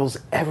the turtles,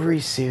 every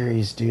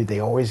series, dude,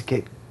 they always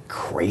get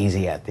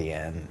crazy at the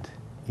end.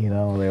 You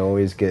know, they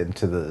always get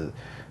into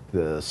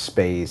the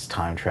space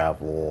time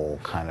travel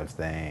kind of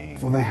thing.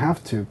 Well, they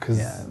have to because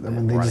Yeah, I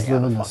mean they just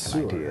running live out in of a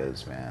fucking sewer.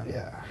 ideas, man.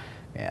 Yeah.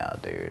 Yeah,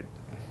 dude.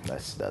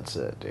 That's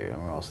it, dude.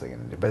 What else are they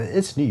gonna do? But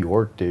it's New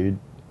York, dude.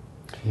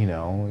 You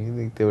know, you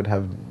think they would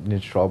have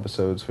Ninja Turtle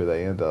episodes where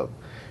they end up,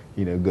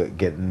 you know,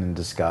 getting in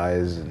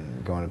disguise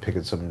and going and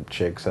picking some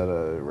chicks at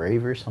a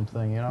rave or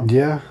something, you know?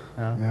 Yeah.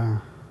 Yeah.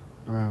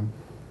 Yeah.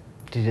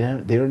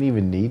 Dude, they don't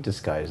even need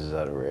disguises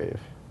at a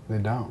rave. They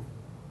don't.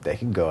 They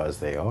can go as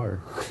they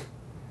are.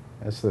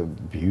 That's the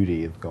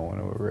beauty of going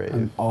to a rave.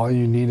 And all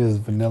you need is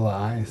vanilla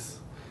ice,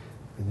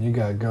 and you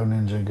got go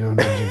ninja, go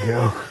ninja,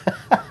 go.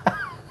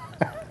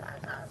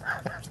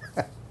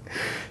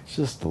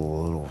 Just a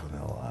little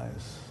vanilla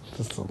ice.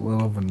 Just a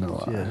little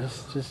vanilla Yeah,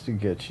 ice. just to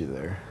get you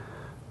there.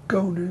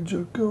 Go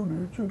ninja, go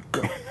ninja,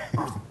 go.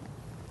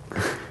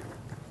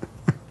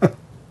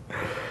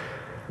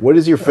 What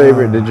is your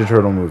favorite Ninja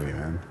Turtle movie,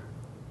 man?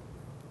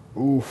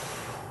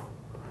 Oof.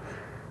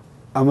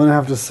 I'm gonna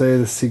have to say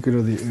The Secret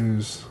of the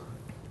Ooze.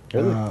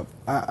 Really?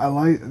 I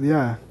like,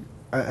 yeah.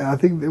 I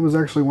think it was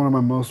actually one of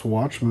my most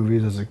watched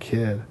movies as a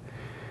kid.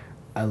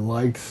 I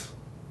liked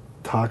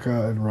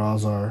Taka and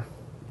Razar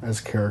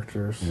as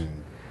characters.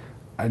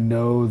 I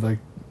know, like,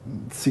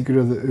 Secret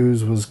of the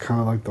Ooze was kind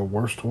of like the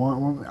worst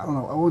one. Well, I don't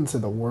know. I wouldn't say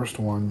the worst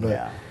one, but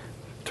Yeah.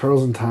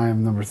 Turtles in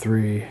Time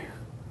 #3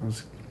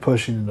 was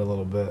pushing it a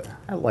little bit.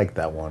 I like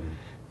that one.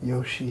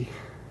 Yoshi,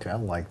 I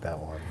like that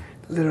one.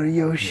 little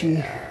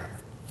Yoshi.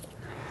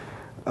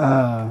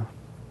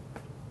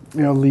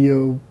 You know,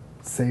 Leo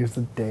saves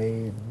the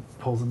day and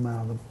pulls him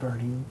out of the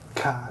burning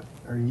cot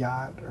or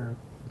yacht or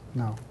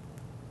no.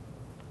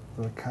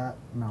 Is it a cot?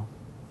 No.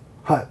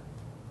 Hut.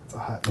 It's a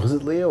hut. Was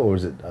it Leo or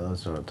was it? Oh, that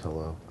was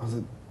Donatello. Was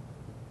it?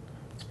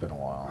 It's been a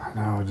while.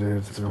 No, dude.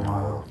 It's been a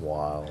while.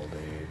 While,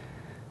 dude.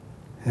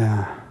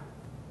 Yeah.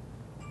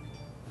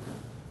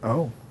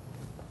 Oh.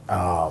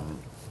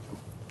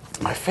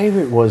 My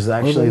favorite was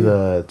actually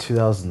about the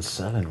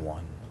 2007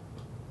 one.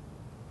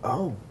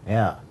 Oh.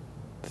 Yeah,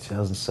 the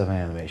 2007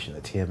 animation,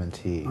 the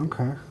TMNT.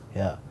 Okay.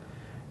 Yeah.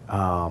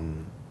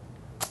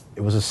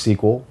 It was a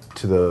sequel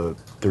to the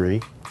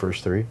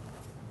first three.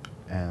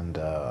 And,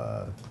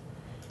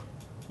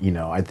 you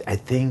know, I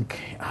think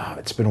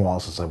it's been a while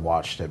since I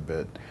watched it,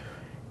 but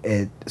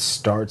it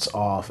starts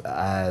off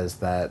as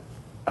that,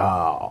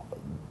 I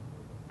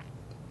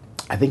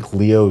think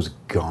Leo's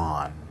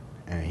gone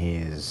and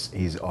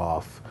he's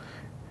off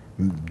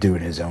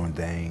doing his own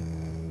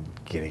thing,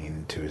 getting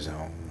into his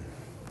own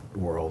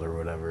world or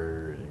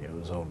whatever, you know,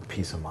 his own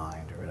peace of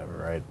mind or whatever,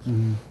 right?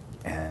 Mm-hmm.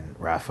 And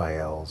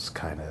Raphael's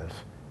kind of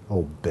a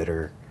little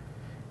bitter.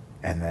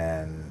 And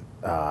then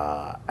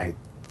I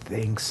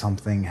think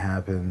something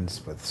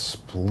happens with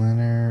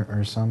Splinter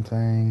or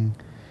something.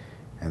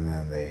 And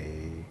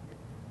then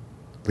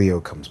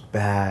Leo comes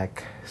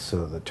back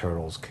so the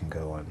turtles can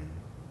go and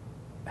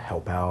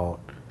help out.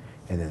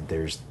 And then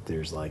there's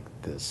like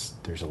this,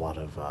 there's a lot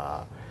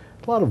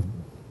of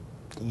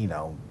you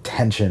know,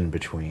 tension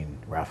between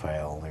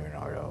Raphael and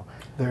Leonardo.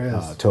 There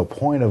is. To a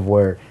point of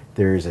where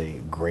there's a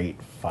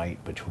great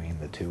fight between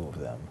the two of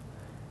them.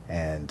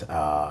 And,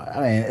 I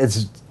mean,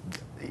 it's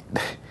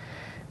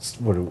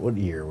what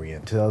year are we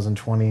in?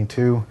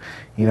 2022?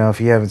 You know, if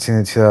you haven't seen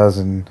the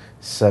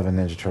 2007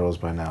 Ninja Turtles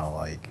by now,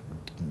 like,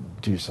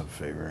 do yourself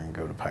a favor and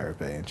go to Pirate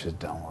Bay and just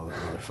download the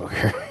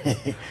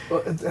motherfucker.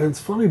 Well, and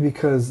it's funny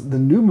because the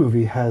new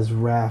movie has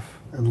Raph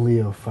and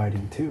Leo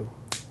fighting too.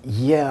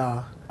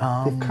 Yeah.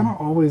 They've kind of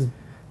always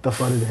The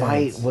butted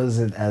fight heads.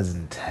 wasn't as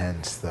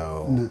intense,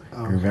 though.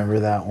 Okay. Remember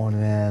that one,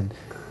 man?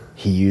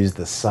 He used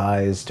the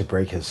size to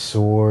break his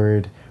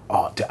sword.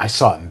 Oh, dude, I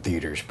saw it in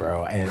theaters,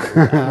 bro.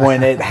 And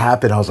when it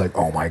happened, I was like,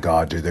 oh my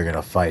god, dude, they're going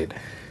to fight.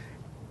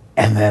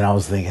 And then I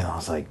was thinking, I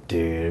was like,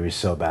 dude, it'd be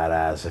so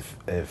badass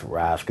if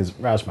Raph, because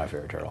Raph's my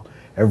favorite turtle,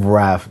 if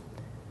Raph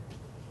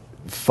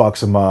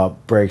fucks him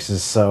up, breaks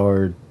his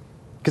sword,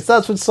 because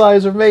that's what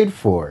size are made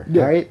for,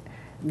 Yeah. right?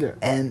 Yeah.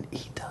 And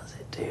he does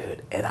it,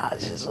 dude. And I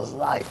just was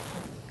like,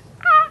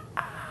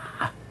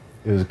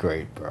 it was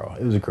great, bro.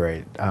 It was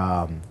great.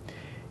 And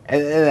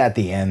at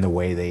the end, the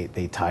way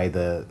they tie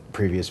the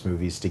previous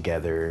movies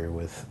together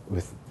with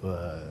a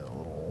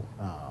little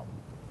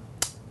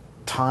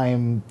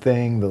time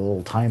thing, the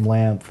little time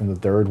lamp from the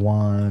third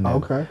one.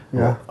 Okay,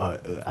 yeah.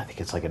 I think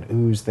it's like an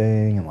ooze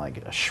thing and like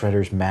a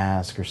shredder's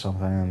mask or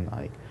something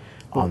like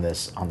on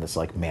this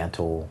like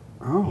mantle.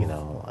 Oh. You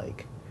know,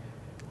 like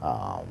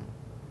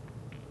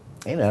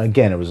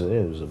again, it was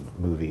a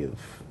movie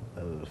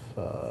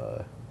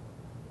of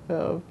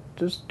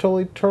just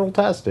totally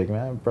turtle-tastic,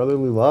 man.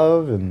 Brotherly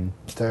love and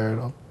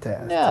Turtle.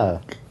 yeah.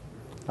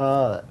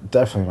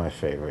 Definitely my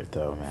favorite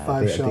though, man. 5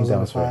 I think shells that out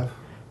of was right.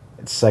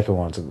 5.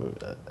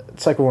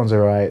 Second one's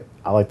alright.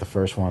 I like the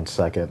first one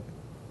second,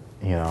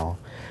 you know.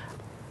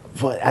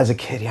 But as a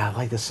kid, yeah, I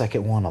liked the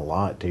second one a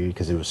lot, dude,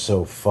 because it was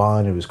so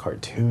fun. It was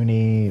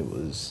cartoony. It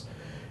was,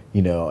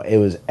 it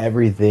was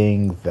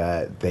everything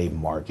that they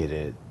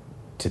marketed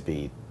to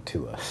be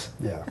to us.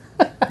 Yeah.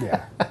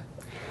 Yeah.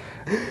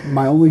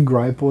 My only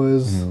gripe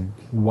was,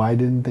 why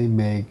didn't they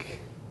make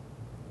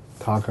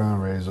Taka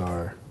and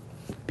Razor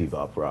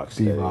Bebop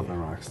Rocksteady. Bebop and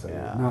Rocksteady?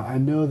 Yeah. Now, I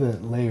know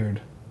that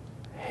Laird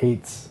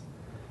hates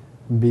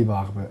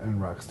Bebop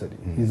and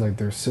Rocksteady. He's like,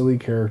 they're silly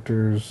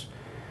characters.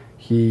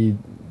 He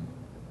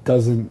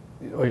doesn't,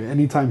 like,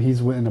 anytime he's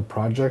in a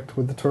project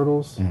with the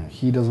Turtles,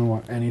 he doesn't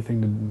want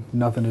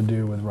nothing to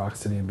do with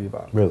Rocksteady and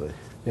Bebop. Really?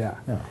 Yeah.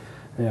 Yeah.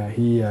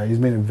 Yeah, he's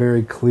made it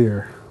very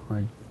clear.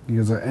 Like, he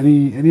goes,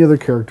 any other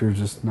characters,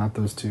 just not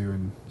those two.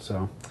 And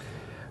so,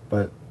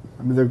 but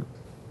I mean,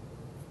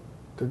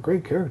 they're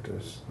great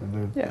characters.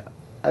 And Yeah.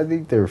 I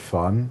think they're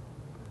fun.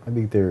 I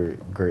think they're a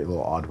great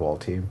little oddball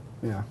team.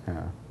 yeah.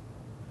 Yeah.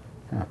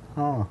 Yeah.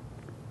 Oh.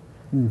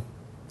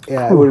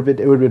 Yeah, it would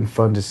have been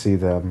fun to see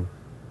them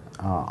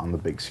on the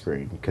big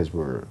screen because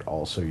we're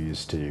also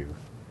used to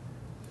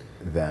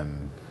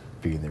them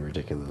being the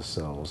ridiculous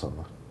selves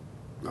on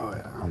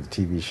the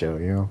TV show,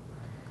 you know.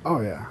 Oh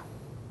yeah.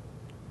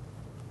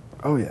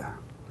 Oh yeah.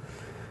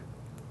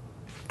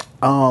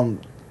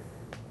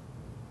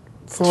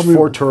 There's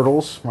 4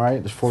 turtles, right?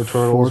 There's 4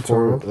 turtles.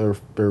 Four turtles.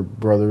 They're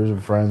brothers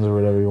and friends or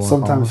whatever you want to call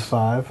them. Sometimes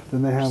 5.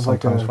 Then they have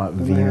Sometimes like 5.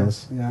 then they have-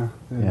 Venus. they have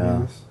Yeah.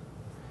 Venus.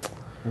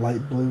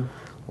 Light blue.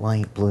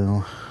 Light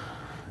blue.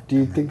 Do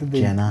you think that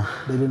Jenna.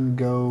 they didn't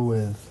go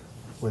with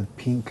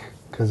pink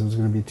because it was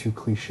going to be too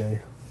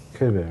cliche?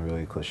 Could have been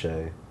really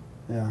cliche.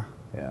 Yeah.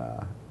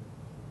 Yeah.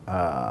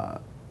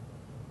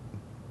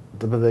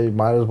 But they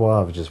might as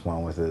well have just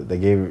went with it. They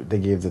gave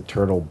the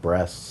turtle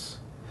breasts.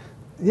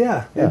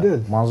 Yeah, they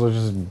did. Might as well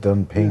just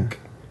done pink.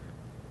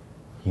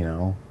 You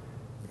know,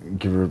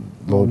 give her Little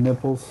little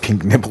nipples.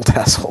 pink nipple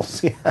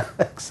tassels. Yeah,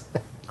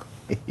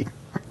 exactly.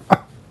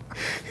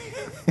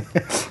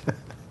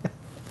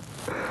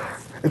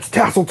 It's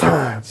tassel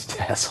time. It's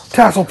tassels.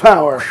 Tassel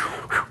power.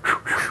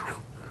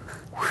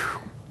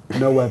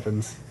 No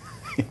weapons.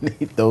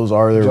 Those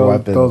are their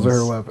weapons. Those are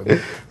her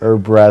weapons. Her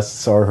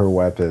breasts are her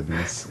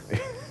weapons.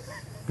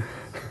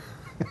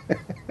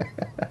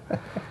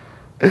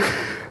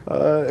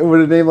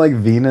 Would a name like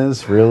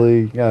Venus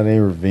really? You gotta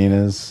name her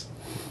Venus.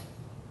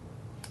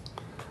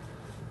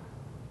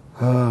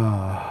 Know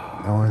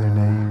what her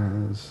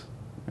name is.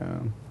 Yeah.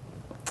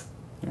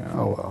 Yeah.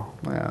 Oh well.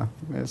 Yeah.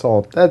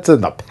 That's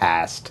in the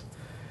past.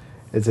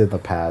 It's in the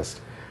past.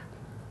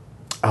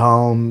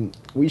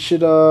 We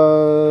should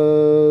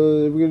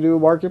we're gonna do a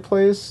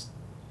marketplace.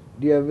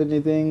 Do you have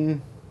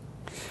anything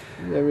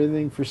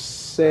for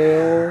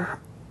sale?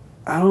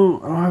 I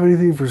don't have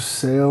anything for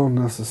sale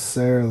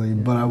necessarily,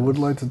 but I would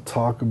like to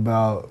talk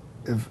about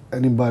if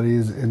anybody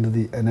is into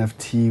the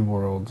NFT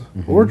world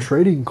or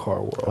trading car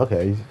world.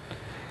 Okay.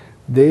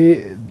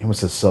 He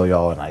wants to sell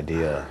y'all an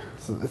idea.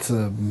 It's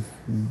a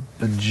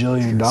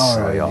bajillion-dollar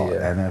Sell y'all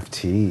idea.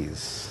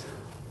 NFTs.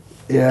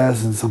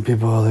 Yes, and some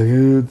people are like,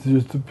 it's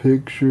just a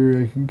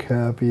picture, I can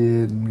copy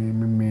it,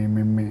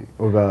 me.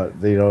 What about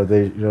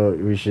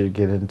we should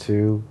get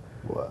into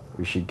What?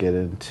 we should get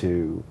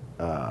into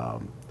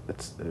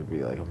it'd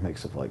be like a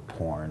mix of like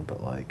porn,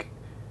 but like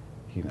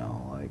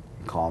like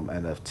call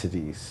them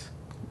NFTs.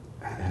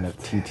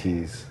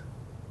 NFTs.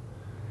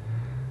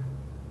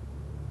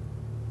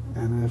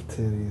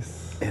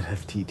 NFTs.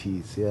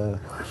 NFTs, yeah.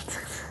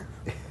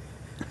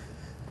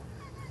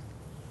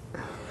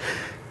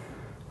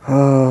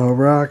 Oh,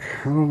 Rock,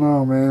 I don't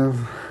know,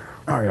 man.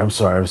 All right, I'm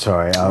sorry.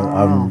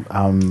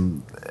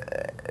 I'm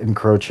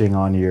encroaching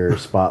on your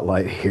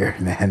spotlight here,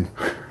 man.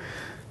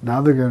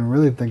 Now they're gonna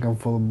really think I'm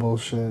full of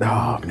bullshit.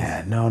 Oh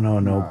man,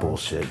 no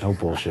bullshit, no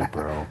bullshit,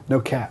 bro. No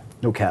cap.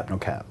 No cap, no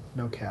cap.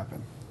 No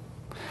capping.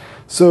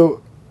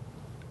 So,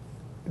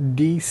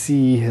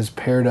 DC has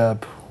paired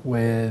up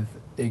with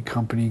a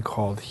company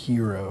called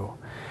Hero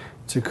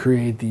to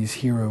create these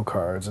hero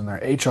cards, and they're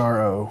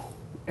HRO.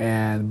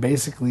 And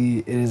basically,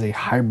 it is a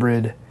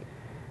hybrid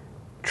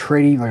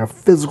trading, like a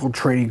physical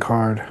trading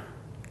card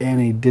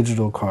and a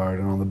digital card.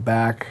 And on the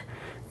back,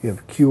 you have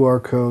a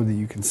QR code that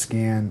you can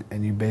scan,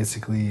 and you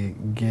basically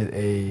get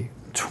a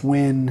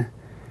twin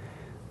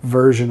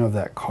version of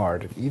that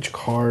card. Each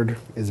card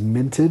is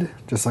minted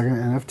just like an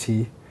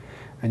NFT,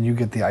 and you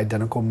get the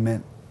identical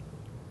mint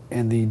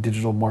in the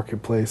digital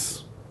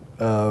marketplace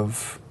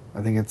of,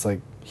 I think it's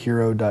like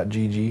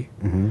hero.gg.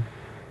 Mm-hmm.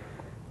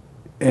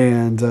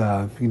 And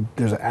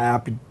there's an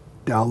app, you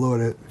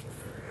download it.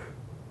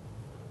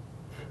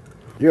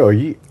 Yo, are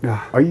you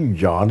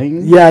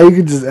yawning? Yeah, you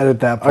can just edit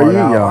that part Are you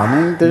out.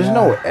 yawning? There's Yeah.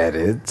 no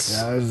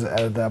edits. Yeah, just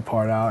edit that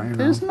part out. You know,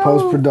 There's no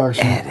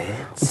post-production.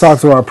 edits. We'll talk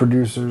to our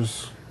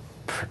producers.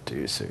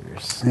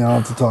 Producers. Yeah,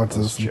 I'll have to talk to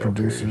Those some jokers.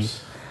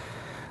 producers.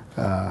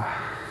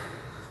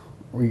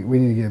 We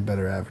need to get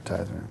better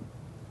advertisement.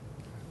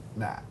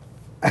 Nah.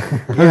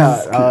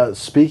 Yeah.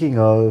 Speaking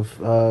of,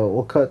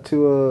 we'll cut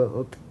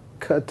to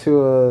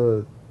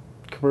a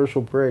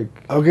commercial break.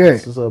 Okay.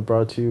 This is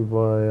brought to you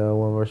by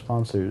one of our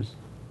sponsors.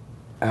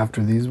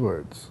 After these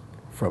words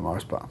from our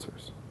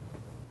sponsors.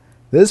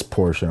 This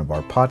portion of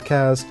our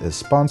podcast is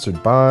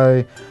sponsored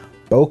by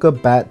Boca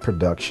Bat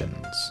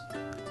Productions.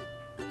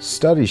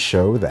 Studies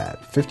show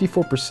that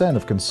 54%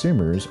 of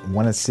consumers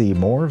want to see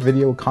more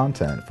video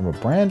content from a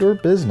brand or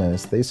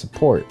business they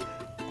support,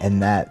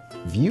 and that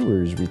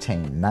viewers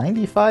retain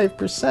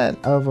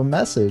 95% of a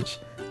message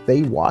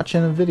they watch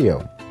in a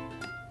video.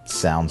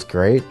 Sounds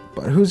great,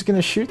 but who's going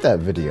to shoot that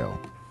video?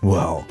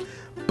 Well,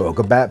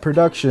 Boca Bat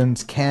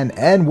Productions can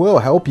and will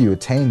help you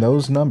attain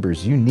those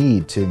numbers you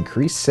need to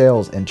increase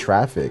sales and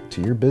traffic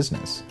to your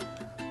business.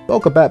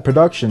 Boca Bat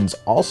Productions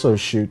also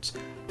shoots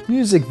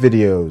music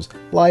videos,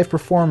 live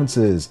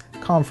performances,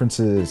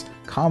 conferences,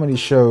 comedy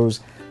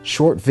shows,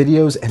 short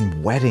videos,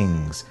 and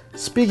weddings.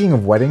 Speaking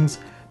of weddings,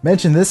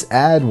 mention this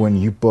ad when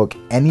you book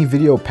any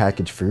video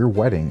package for your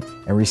wedding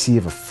and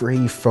receive a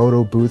free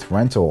photo booth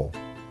rental.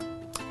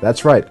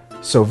 That's right,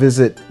 so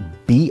visit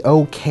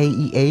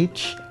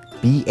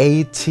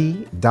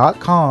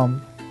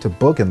BOKEHBAT.com to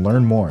book and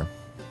learn more.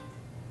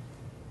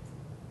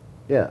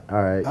 Yeah,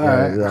 all right. All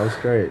Yeah, right. that was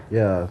great.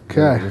 Yeah.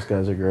 Okay. Those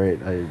guys are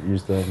great. I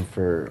use them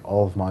for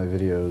all of my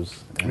videos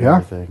and Yeah.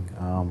 everything.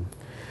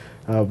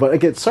 But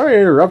again, sorry to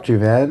interrupt you,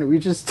 man. We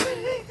just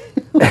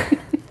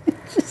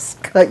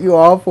just cut you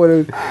off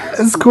with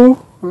It's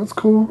cool. That's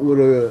cool.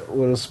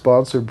 a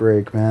sponsor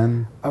break,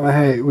 man.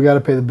 Hey, we got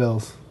to pay the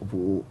bills.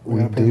 We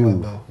gotta pay the do.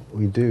 bill.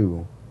 We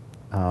do.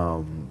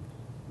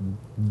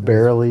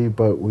 Barely,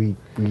 but we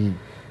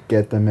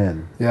get them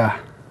in. Yeah.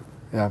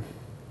 Yeah.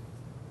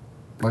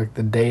 Like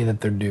the day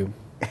that they're due.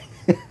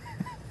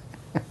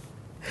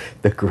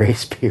 The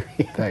grace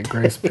period. That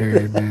grace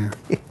period, man.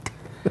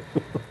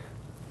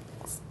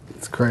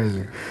 It's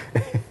crazy.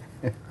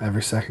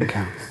 Every second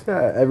counts.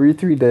 Yeah, every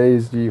 3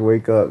 days you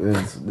wake up and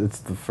it's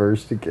the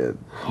first again.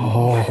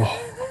 Oh.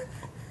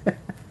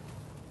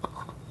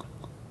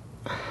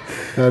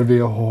 That'd be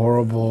a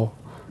horrible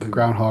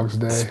Groundhog's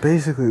It's Day.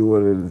 basically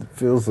what it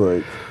feels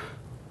like.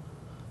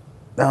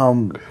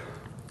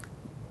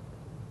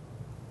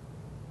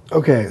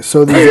 Okay,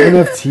 so these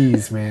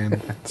NFTs,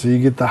 man. So you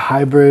get the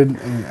hybrid.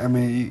 And, I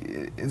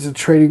mean, it's a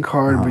trading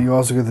card, but you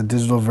also get the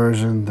digital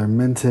version. They're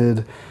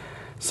minted.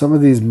 Some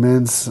of these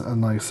mints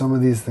and like some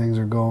of these things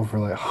are going for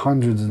like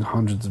hundreds and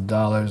hundreds of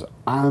dollars.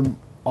 I'm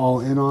all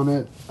in on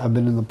it. I've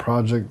been in the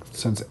project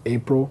since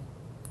April.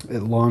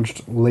 It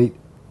launched late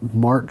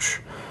March.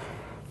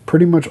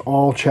 Pretty much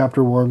all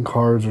Chapter 1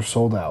 cards are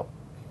sold out.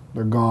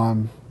 They're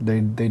gone.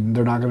 They're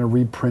not going to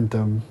reprint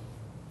them.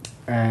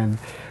 And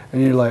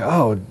you're like,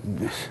 oh,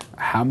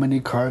 how many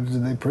cards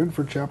did they print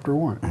for Chapter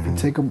 1? If you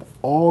take them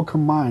all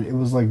combined, it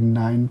was like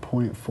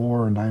 9.4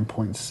 or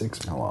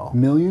 9.6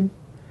 million.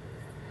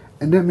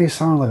 And that may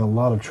sound like a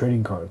lot of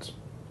trading cards.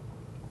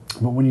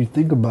 But when you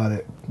think about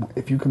it,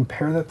 if you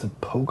compare that to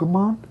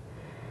Pokemon,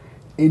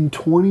 in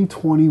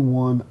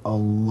 2021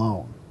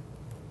 alone,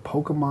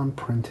 Pokemon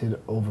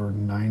printed over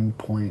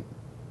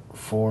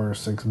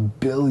 9.46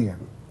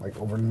 billion, like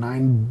over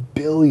 9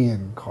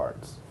 billion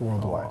cards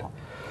worldwide.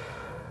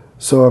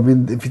 So, I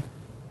mean, if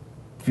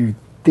you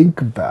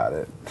think about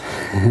it,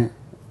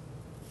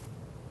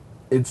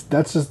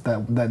 that's just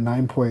that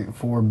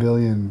 9.4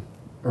 billion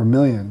or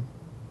million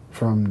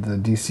from the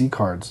DC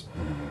cards.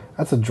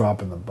 That's a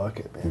drop in the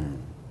bucket,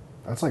 man.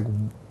 That's like,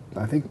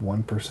 I think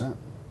 1%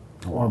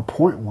 or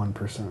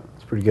 0.1%.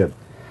 It's pretty good.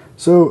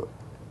 So,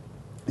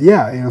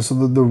 yeah, you know, so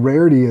the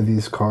rarity of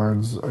these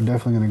cards are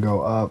definitely going to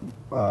go up.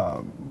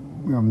 You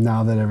know,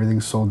 now that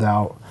everything's sold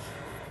out,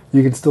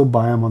 you can still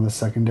buy them on the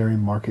secondary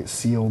market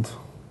sealed,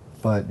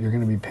 but you're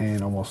going to be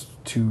paying almost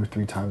 2 or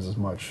 3 times as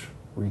much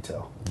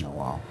retail.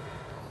 Oh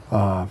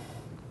wow.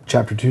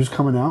 Chapter 2 is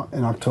coming out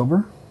in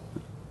October.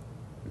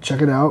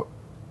 check it out.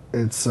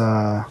 It's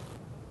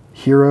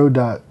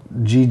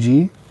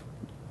hero.gg,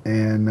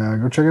 and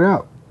go check it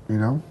out. You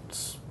know,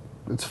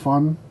 it's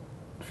fun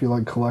if you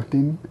like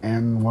collecting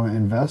and want to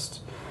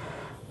invest.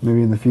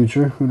 Maybe in the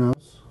future, who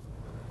knows?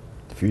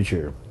 The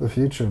future. The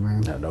future,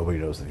 man. No, nobody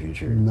knows the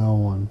future. No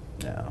one.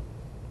 Yeah,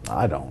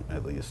 I don't,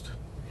 at least.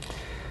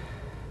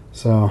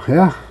 So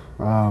yeah,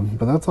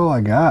 but that's all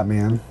I got,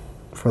 man,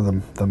 for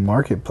the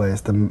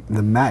marketplace, the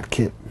Matt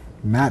Kit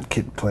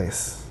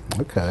place.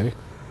 Okay.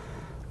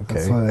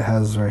 That's what it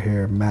has right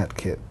here, Matt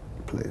Kit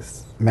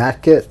place.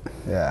 Matt Kit.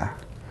 Yeah.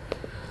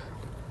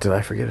 Did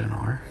I forget an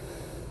R?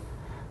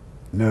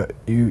 No,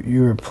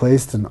 you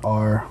replaced an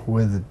R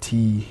with a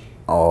T.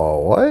 Oh,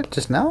 what?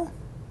 Just now?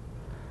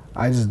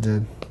 I just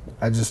did.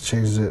 I just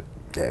changed it.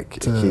 Yeah, it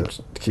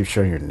keeps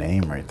showing your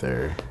name right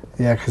there.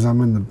 Yeah, because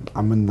I'm in the.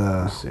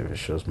 Let's see if it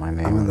shows my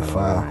name. I'm in the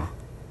file.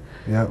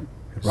 Yep.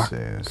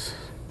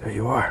 There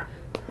you are.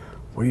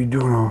 What are you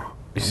doing?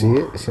 You see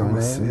it? You see my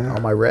name? Yeah.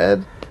 On my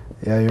red?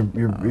 Yeah,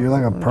 you're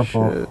like a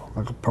purple, shit.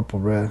 like a purple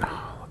red.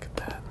 Oh, look at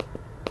that.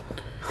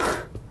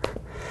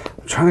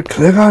 I'm trying to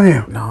click on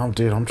you. No,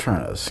 dude, I'm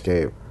trying to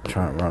escape. I'm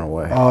trying to run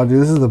away. Oh,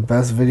 dude, this is the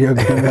best video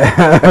game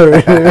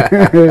ever.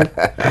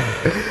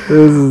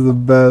 This is the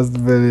best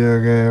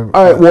video game.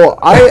 All right, well,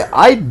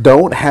 I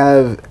don't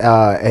have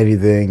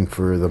anything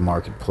for the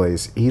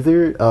marketplace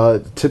either.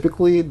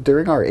 Typically,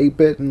 during our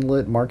 8-bit and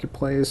lit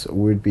marketplace,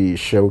 we'd be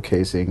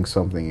showcasing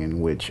something in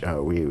which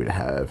we would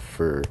have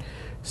for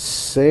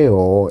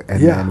sale,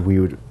 and then we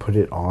would put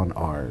it on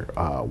our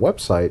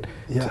website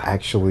to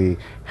actually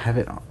have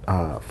it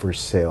for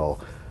sale.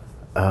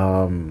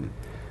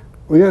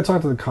 We gotta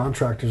talk to the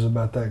contractors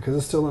about that because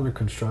it's still under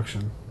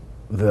construction.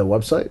 The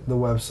website? The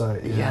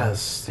website. Yeah.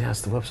 Yes,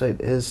 the website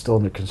is still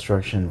under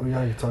construction. We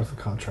gotta talk to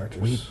the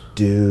contractors. We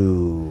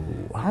do.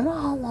 I don't know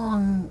how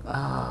long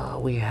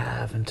we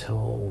have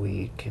until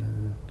we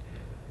can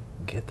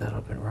get that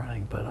up and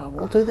running, but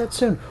we'll do that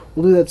soon.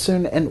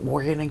 And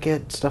we're gonna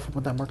get stuff up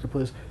on that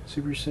marketplace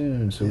super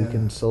soon, so we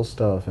can sell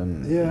stuff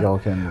and y'all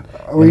can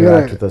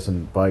interact with us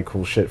and buy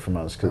cool shit from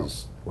us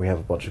because we have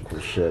a bunch of cool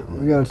shit.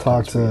 We gotta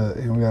talk to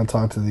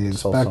the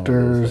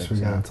inspectors. We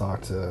gotta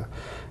talk to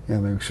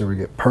make sure we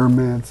get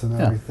permits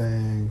and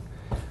everything.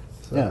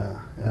 So,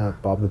 yeah,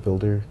 Bob the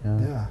Builder.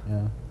 Yeah.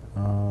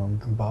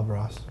 And Bob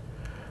Ross.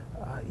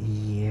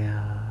 He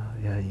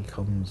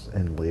comes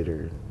in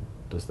later and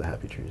does the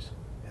happy trees.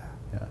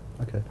 Yeah.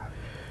 Okay.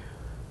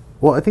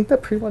 Well, I think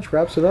that pretty much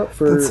wraps it up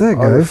for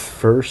our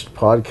first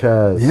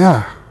podcast.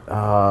 Yeah.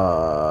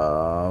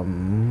 I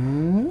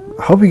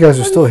hope you guys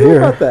are still here.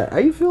 About that? How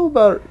you feel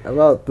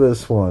about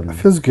this one? It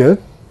feels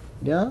good.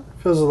 Yeah.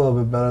 It feels a little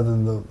bit better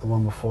than the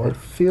one before. It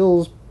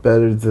feels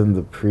better than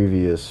the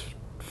previous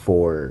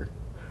 4.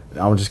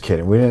 I'm just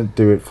kidding. We didn't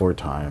do it 4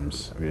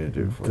 times. We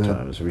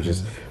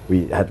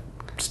We had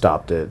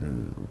stopped it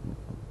and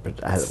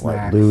I had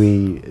like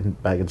Louis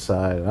back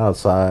inside and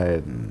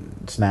outside and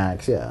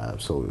snacks. Yeah,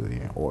 absolutely.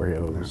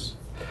 Oreos,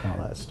 all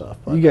that stuff.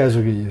 But you guys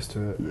will get used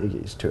to it. You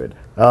get used to it.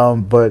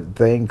 But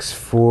thanks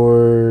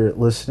for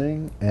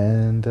listening,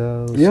 and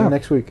see you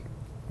next week.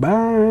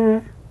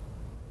 Bye.